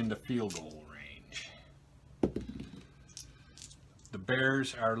into field goal range. The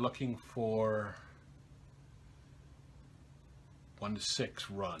Bears are looking for 1 to 6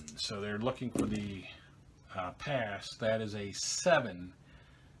 runs. So they're looking for the pass. That is a 7.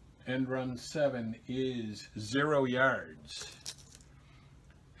 End run 7 is 0 yards.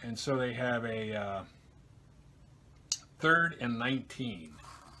 And so they have a 3rd and 19.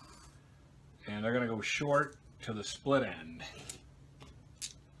 And they're going to go short to the split end.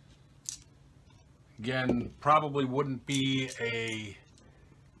 Again, probably wouldn't be a...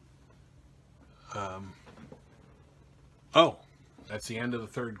 oh, that's the end of the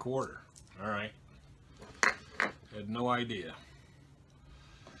 3rd quarter. All right. Had no idea.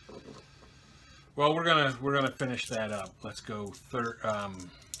 Well, we're gonna finish that up. Let's go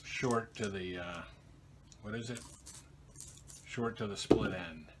short to the what is it? Short to the split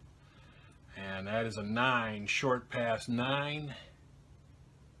end, and that is a 9. Short pass 9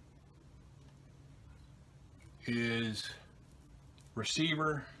 is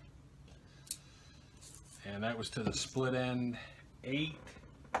receiver, and that was to the split end. 8.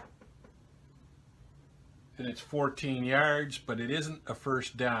 And it's 14 yards, but it isn't a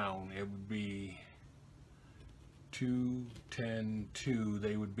first down. It would be 2, 10, 2.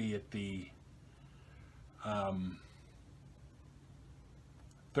 They would be at the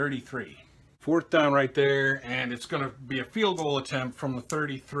 33. 4th down right there, and it's going to be a field goal attempt from the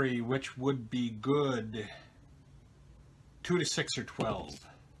 33, which would be good 2 to 6 or 12.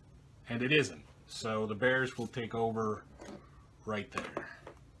 And it isn't. So the Bears will take over right there.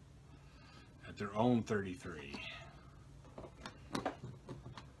 At their own 33.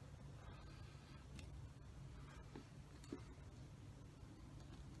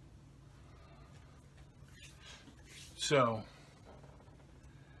 So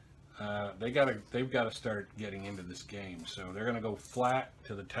they've got to start getting into this game. So they're going to go flat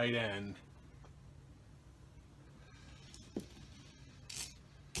to the tight end.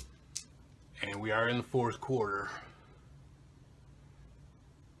 And we are in the 4th quarter.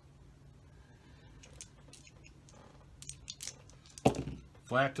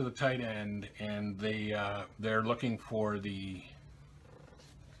 Flat to the tight end, and they're looking for the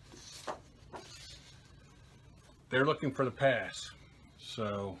pass.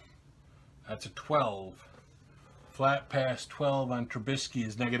 So that's a 12. Flat pass 12 on Trubisky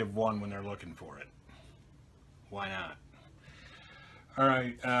is -1 when they're looking for it. Why not? All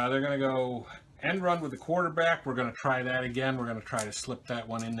right, they're going to go end run with the quarterback. We're going to try that again. We're going to try to slip that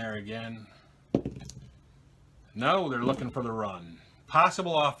one in there again. No, they're looking for the run.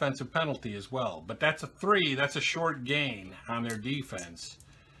 Possible offensive penalty as well, but that's a 3. That's a short gain on their defense.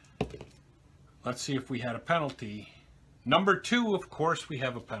 Let's see if we had a penalty. Number 2, of course, we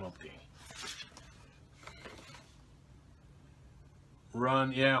have a penalty.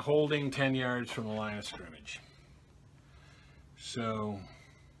 Run, yeah, holding 10 yards from the line of scrimmage. So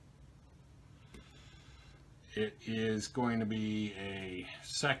it is going to be a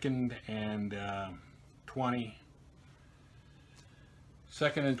 2nd and 20.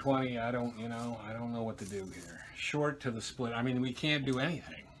 2nd and 20, I don't know what to do here. Short to the split. I mean, we can't do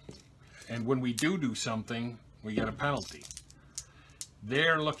anything. And when we do something, we get a penalty.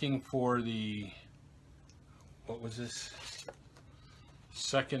 They're looking for the, what was this?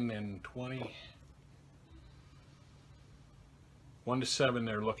 2nd and 20. 1 to 7,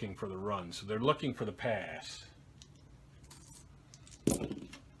 they're looking for the run. So they're looking for the pass.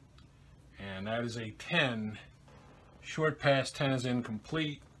 And that is a 10. Short pass 10 is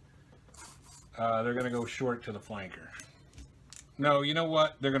incomplete. They're going to go short to the flanker. No, you know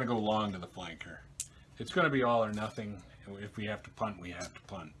what? They're going to go long to the flanker. It's going to be all or nothing. If we have to punt, we have to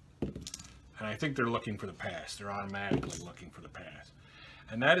punt. And I think they're looking for the pass. They're automatically looking for the pass.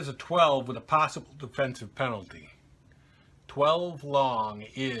 And that is a 12 with a possible defensive penalty. 12 long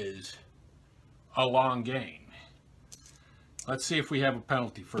is a long gain. Let's see if we have a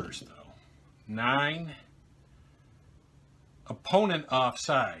penalty first, though. 9, opponent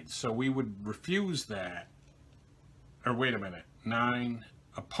offside. So we would refuse that. Or wait a minute. 9,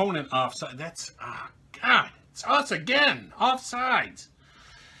 opponent offside. That's, God, it's us again. Offsides.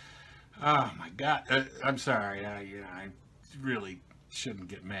 Oh, my God. I'm sorry. I really shouldn't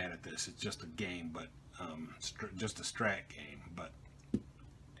get mad at this. It's just a game, but just a strat game. But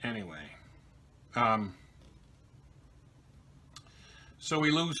anyway. So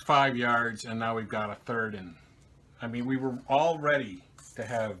we lose 5 yards, and now we've got a third and, I mean, we were all ready to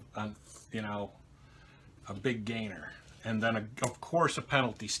have, you know, a big gainer. And then, of course, a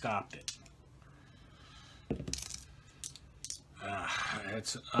penalty stopped it.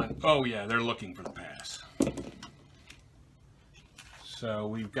 Oh, yeah, they're looking for the pass. So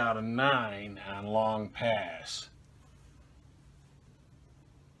we've got a 9 on long pass.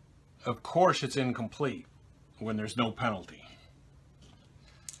 Of course, it's incomplete when there's no penalty.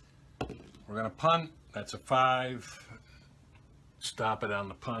 We're going to punt. That's a 5. Stop it on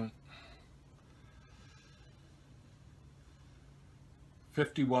the punt.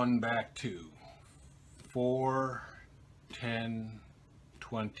 51 back 2. 4, 10,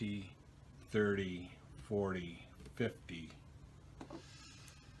 20, 30, 40, 50.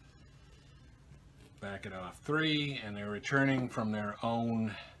 Back it off 3, and they're returning from their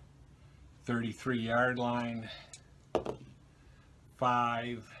own 33-yard line.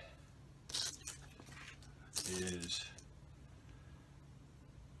 5 is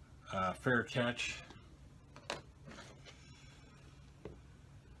fair catch.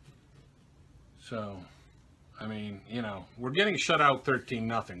 So, I mean, you know, we're getting shut out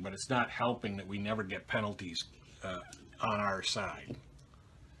 13-0, but it's not helping that we never get penalties on our side.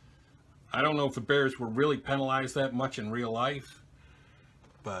 I don't know if the Bears were really penalized that much in real life,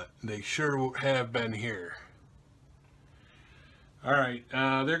 but they sure have been here. All right,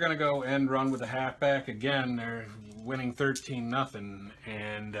 they're going to go end run with the halfback. Again, they're winning 13-0,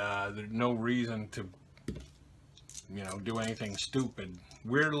 and there's no reason to, you know, do anything stupid.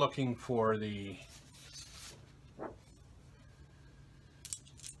 We're looking for the...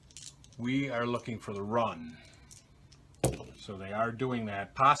 We are looking for the run. So they are doing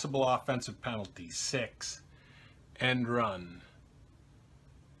that. Possible offensive penalty, 6. End run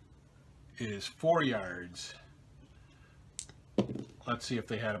is 4 yards. Let's see if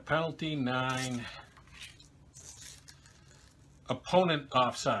they had a penalty. 9. Opponent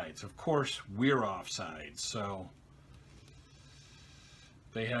offsides. Of course, we're offsides. So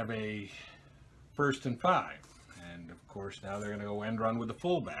they have a 1st and 5. And of course, now they're going to go end run with the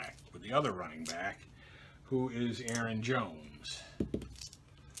fullback, with the other running back, who is Aaron Jones.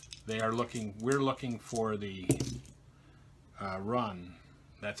 We're looking for the run.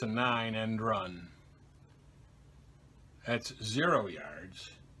 That's a 9 end run. That's 0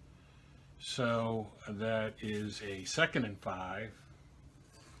 yards. So that is a 2nd and 5.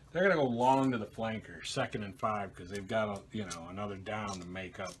 They're going to go long to the flanker, 2nd and 5, because they've got another down to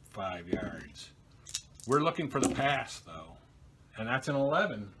make up 5 yards. We're looking for the pass though, and that's an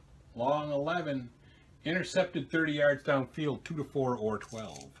 11, long 11, intercepted 30 yards downfield, 2 to 4 or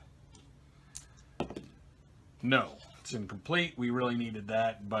 12. No, it's incomplete. We really needed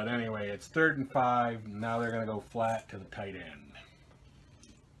that, but anyway, it's 3rd and 5. Now they're going to go flat to the tight end.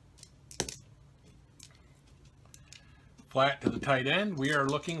 Flat to the tight end. We are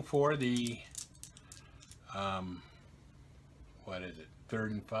looking for the, what is it,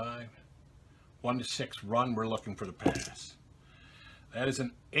 3rd and 5? 1 to 6 run. We're looking for the pass. That is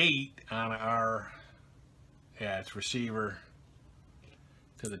an 8 on our, it's receiver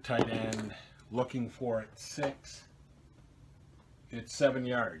to the tight end. Looking for it, 6. It's 7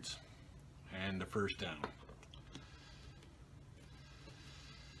 yards and the 1st down.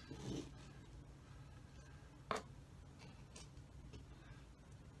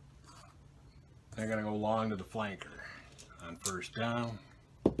 They're going to go long to the flanker on 1st down.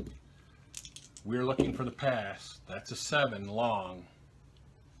 We're looking for the pass. That's a 7 long.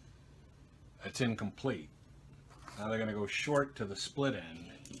 That's incomplete. Now they're going to go short to the split end.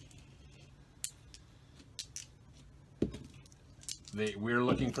 We're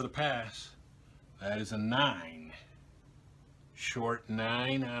looking for the pass. That is a 9. Short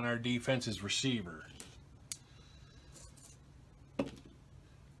 9 on our defense's receiver.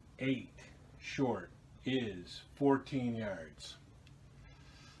 8 short is 14 yards.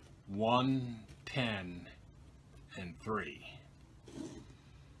 1, 10, and 3.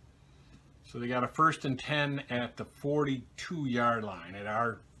 So they got a 1st and 10 at the 42-yard line,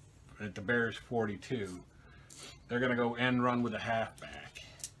 at the Bears 42. They're going to go end run with a halfback.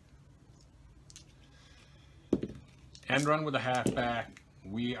 End run with a halfback.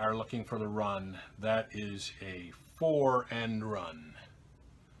 We are looking for the run. That is a 4 end run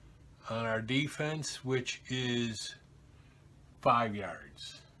on our defense, which is 5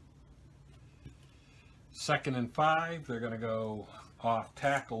 yards. 2nd and 5, they're going to go off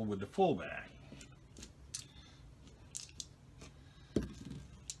tackle with the fullback.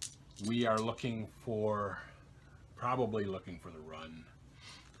 We are probably looking for the run.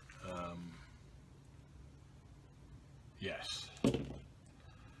 Yes.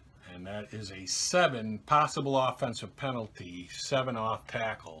 And that is a 7 possible offensive penalty. 7 off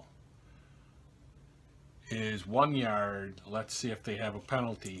tackle is 1 yard. Let's see if they have a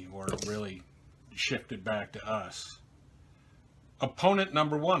penalty or really shifted back to us. Opponent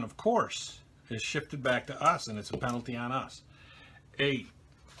number 1, of course, is shifted back to us, and it's a penalty on us. 8.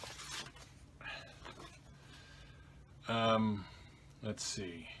 Let's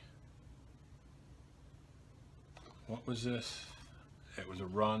see. What was this? It was a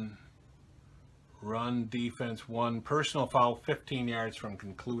run. Run, defense 1. Personal foul, 15 yards from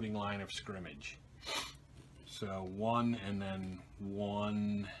concluding line of scrimmage. So 1 and then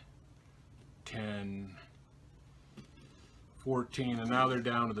 1, 10, 14, and now they're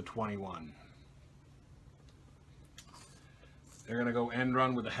down to the 21. They're going to go end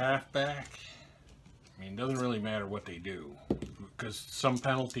run with a halfback. I mean, it doesn't really matter what they do, because some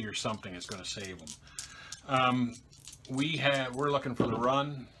penalty or something is going to save them. We're looking for the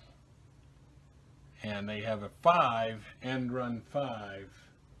run, and they have a 5, end run 5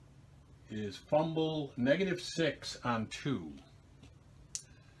 is fumble, -6 on 2.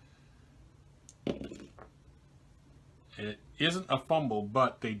 It isn't a fumble,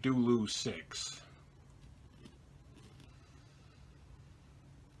 but they do lose 6.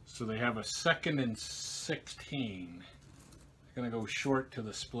 So they have a 2nd and 16. They're going to go short to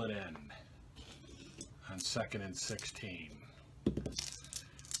the split end on 2nd and 16.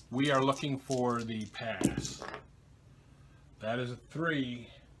 We are looking for the pass. That is a 3.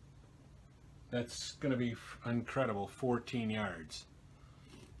 That's going to be incredible, 14 yards.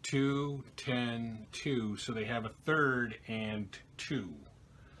 2, 10, 2. So they have a 3rd and 2.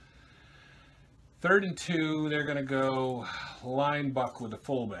 3rd and 2, they're going to go line buck with the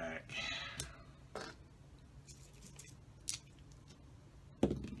fullback.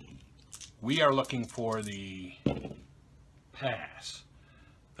 We are looking for the pass.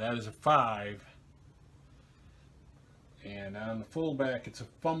 That is a 5. And on the fullback, it's a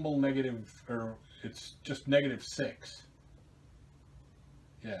fumble it's just -6.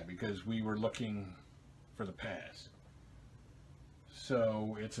 Yeah, because we were looking for the pass.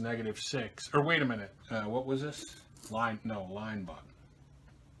 So it's a -6. Or wait a minute, what was this? Line buck.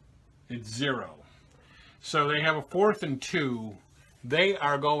 It's 0. So they have a 4th and 2. They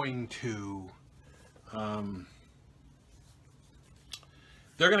are going to,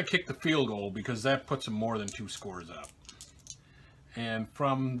 they're going to kick the field goal because that puts them more than 2 scores up. And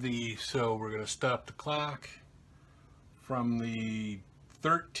so we're going to stop the clock. From the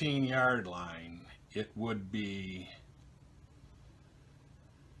 13-yard line, it would be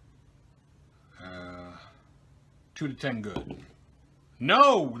 2 to 10 good.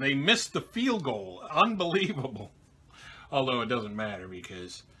 No, they missed the field goal. Unbelievable. Although it doesn't matter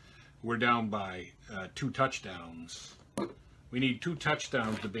because we're down by 2 touchdowns. We need 2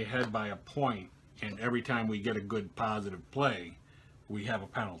 touchdowns to be ahead by a point, and every time we get a good positive play, we have a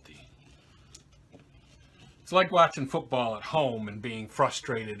penalty. It's like watching football at home and being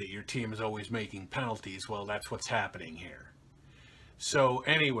frustrated that your team is always making penalties. Well, that's what's happening here. So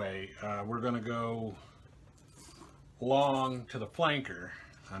anyway, we're going to go long to the flanker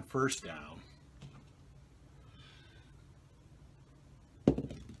on 1st down.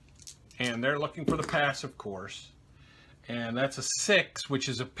 And they're looking for the pass, of course. And that's a 6, which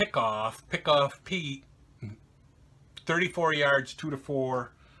is a pickoff. Pickoff Pete. 34 yards, 2 to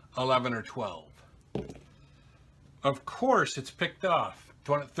 4, 11 or 12. Of course, it's picked off.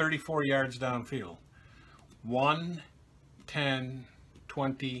 34 yards downfield. 1, 10,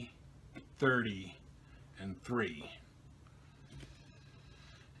 20, 30, and 3.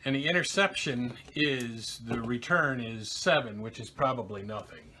 And the interception the return is 7, which is probably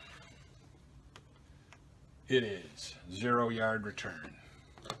nothing. It is 0-yard return.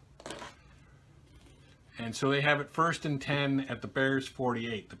 And so they have it 1st and 10 at the Bears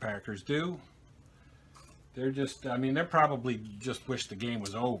 48. The Packers do. They're they probably just wish the game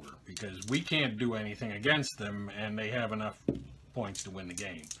was over because we can't do anything against them and they have enough points to win the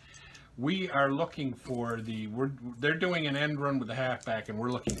game. We are looking for they're doing an end run with the halfback and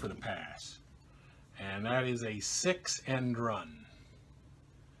we're looking for the pass. And that is a 6 end run.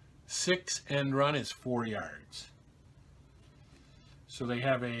 6 end run is 4 yards. So they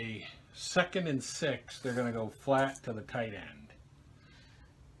have a 2nd and 6. They're going to go flat to the tight end.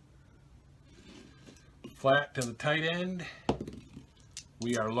 Flat to the tight end.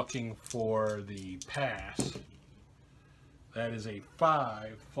 We are looking for the pass. That is a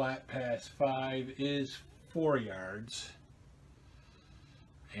 5. Flat pass 5 is 4 yards.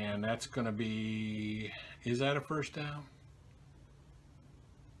 And that's going to be, is that a first down?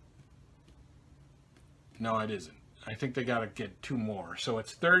 No, it isn't. I think they got to get 2 more. So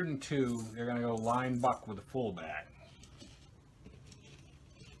it's 3rd and 2. They're going to go line buck with the fullback.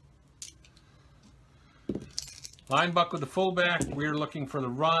 Line buck with the fullback. We're looking for the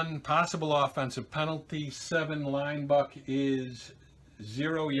run. Possible offensive penalty. 7. Line buck is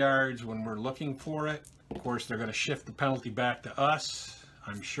 0 yards when we're looking for it. Of course, they're going to shift the penalty back to us,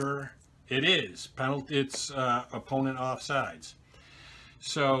 I'm sure. It is. Penalty. It's opponent offsides.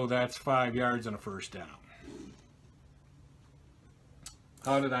 So that's 5 yards and a first down.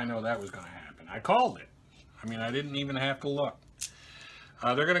 How did I know that was going to happen? I called it. I mean, I didn't even have to look.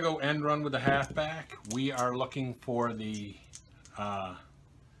 They're going to go end run with the halfback. We are looking for the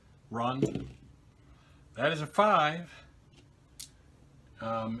run. That is a 5.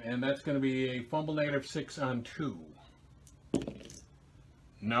 And that's going to be a fumble negative 6 on 2.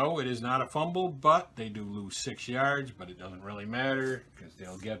 No, it is not a fumble, but they do lose 6 yards, but it doesn't really matter because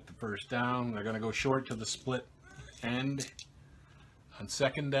they'll get the first down. They're going to go short to the split end on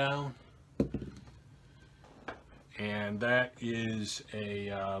 2nd down. And that is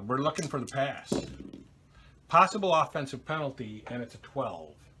a, we're looking for the pass. Possible offensive penalty, and it's a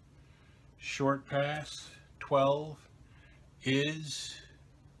 12. Short pass, 12, is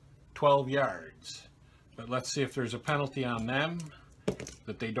 12 yards. But let's see if there's a penalty on them,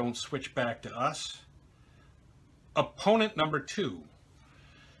 that they don't switch back to us. Opponent number 2.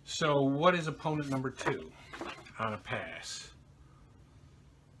 So what is opponent number 2 on a pass?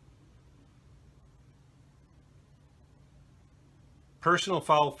 Personal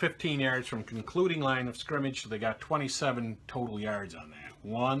foul, 15 yards from concluding line of scrimmage, so they got 27 total yards on that.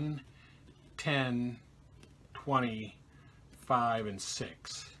 1, 10, 20, 5, and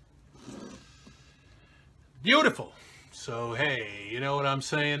 6. Beautiful. So, hey, you know what I'm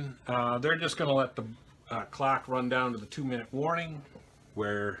saying? They're just going to let the clock run down to the 2-minute warning,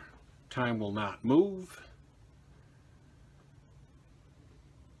 where time will not move.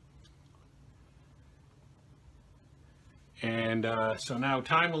 And so now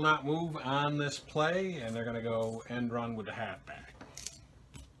time will not move on this play, and they're going to go end run with the halfback.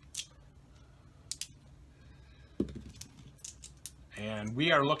 And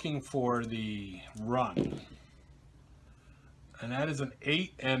we are looking for the run. And that is an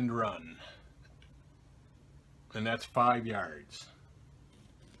 8 end run. And that's 5 yards.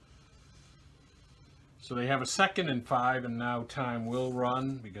 So they have a 2nd and 5, and now time will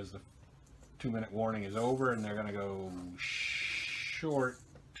run because the 2-minute warning is over, and they're going to go short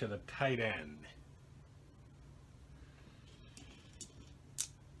to the tight end.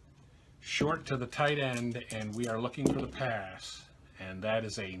 Short to the tight end, and we are looking for the pass, and that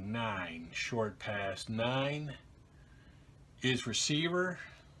is a 9. Short pass 9 is receiver,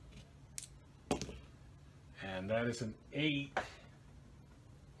 and that is an 8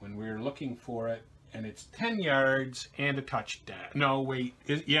 when we're looking for it, and it's 10 yards and a touchdown. No, wait,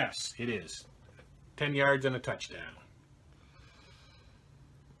 yes, it is. 10 yards and a touchdown.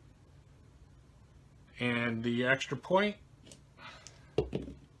 And the extra point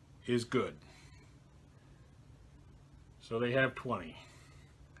is good. So they have 20.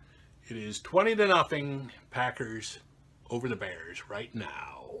 It is 20-0 Packers over the Bears right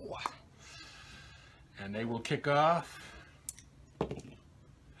now. And they will kick off. And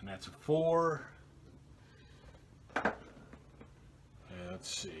that's a 4. Let's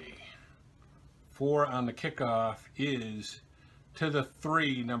see. 4 on the kickoff is to the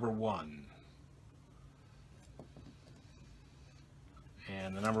 3, number 1.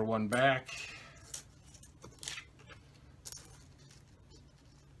 And the number 1 back.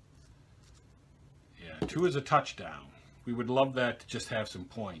 Yeah, 2 is a touchdown. We would love that to just have some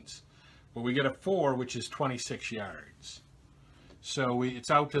points. But we get a 4, which is 26 yards. So it's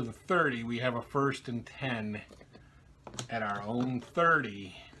out to the 30. We have a 1st and 10 at our own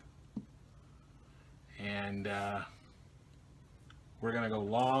 30. And we're going to go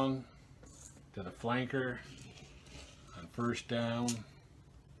long to the flanker on 1st down.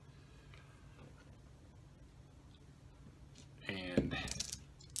 And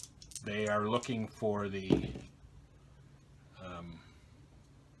they are looking for the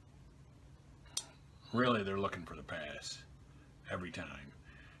really they're looking for the pass every time.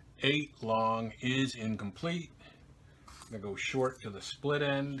 8 long is incomplete. I'm going to go short to the split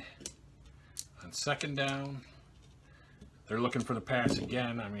end on second down. They're looking for the pass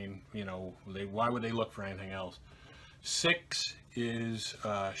again. I mean, you know, why would they look for anything else? 6 is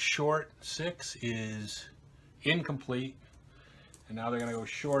short. 6 is incomplete. And now they're going to go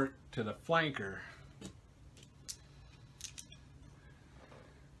short to the flanker.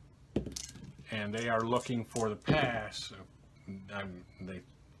 And they are looking for the pass. They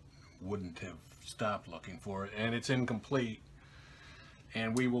wouldn't have stopped looking for it. And it's incomplete.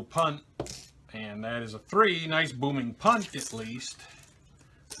 And we will punt. And that is a 3. Nice booming punt at least.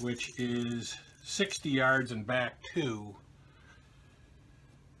 Which is 60 yards and back 2.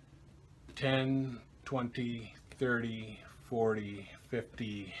 10, 20, 30, 40,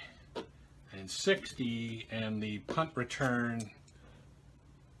 50, and 60. And the punt return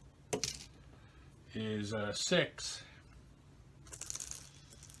is 6,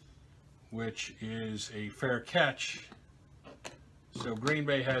 which is a fair catch. So Green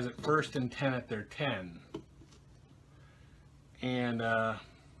Bay has it 1st and 10 at their 10. And I'm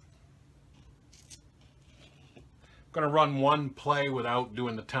going to run one play without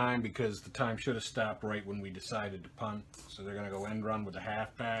doing the time because the time should have stopped right when we decided to punt. So they're going to go end run with a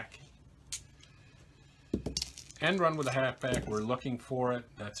halfback. End run with a halfback, we're looking for it.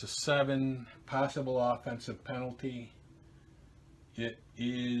 That's a 7, possible offensive penalty. It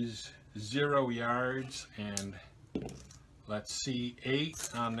is 0 yards, and let's see, 8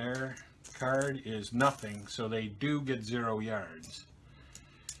 on their card is nothing, so they do get 0 yards.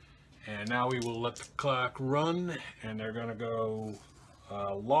 And now we will let the clock run, and they're going to go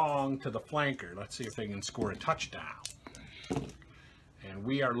long to the flanker. Let's see if they can score a touchdown. And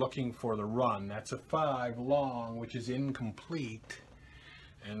we are looking for the run. That's a 5 long, which is incomplete.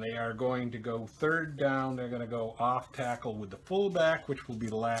 And they are going to go 3rd down. They're going to go off tackle with the fullback, which will be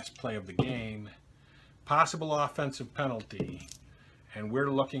the last play of the game. Possible offensive penalty. And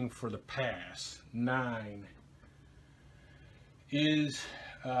we're looking for the pass. 9 is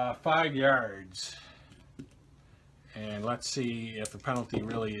 5 yards. And let's see if the penalty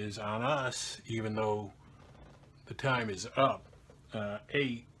really is on us, even though the time is up.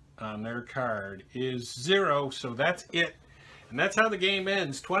 8 on their card is 0, so that's it. And that's how the game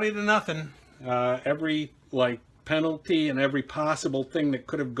ends, 20-0. Every penalty and every possible thing that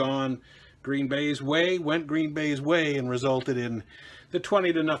could have gone Green Bay's way went Green Bay's way and resulted in the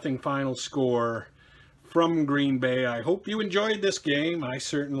 20-0 final score from Green Bay. I hope you enjoyed this game. I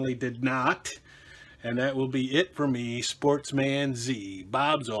certainly did not. And that will be it for me, Sportsman Z.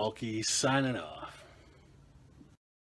 Bob Zolke signing off.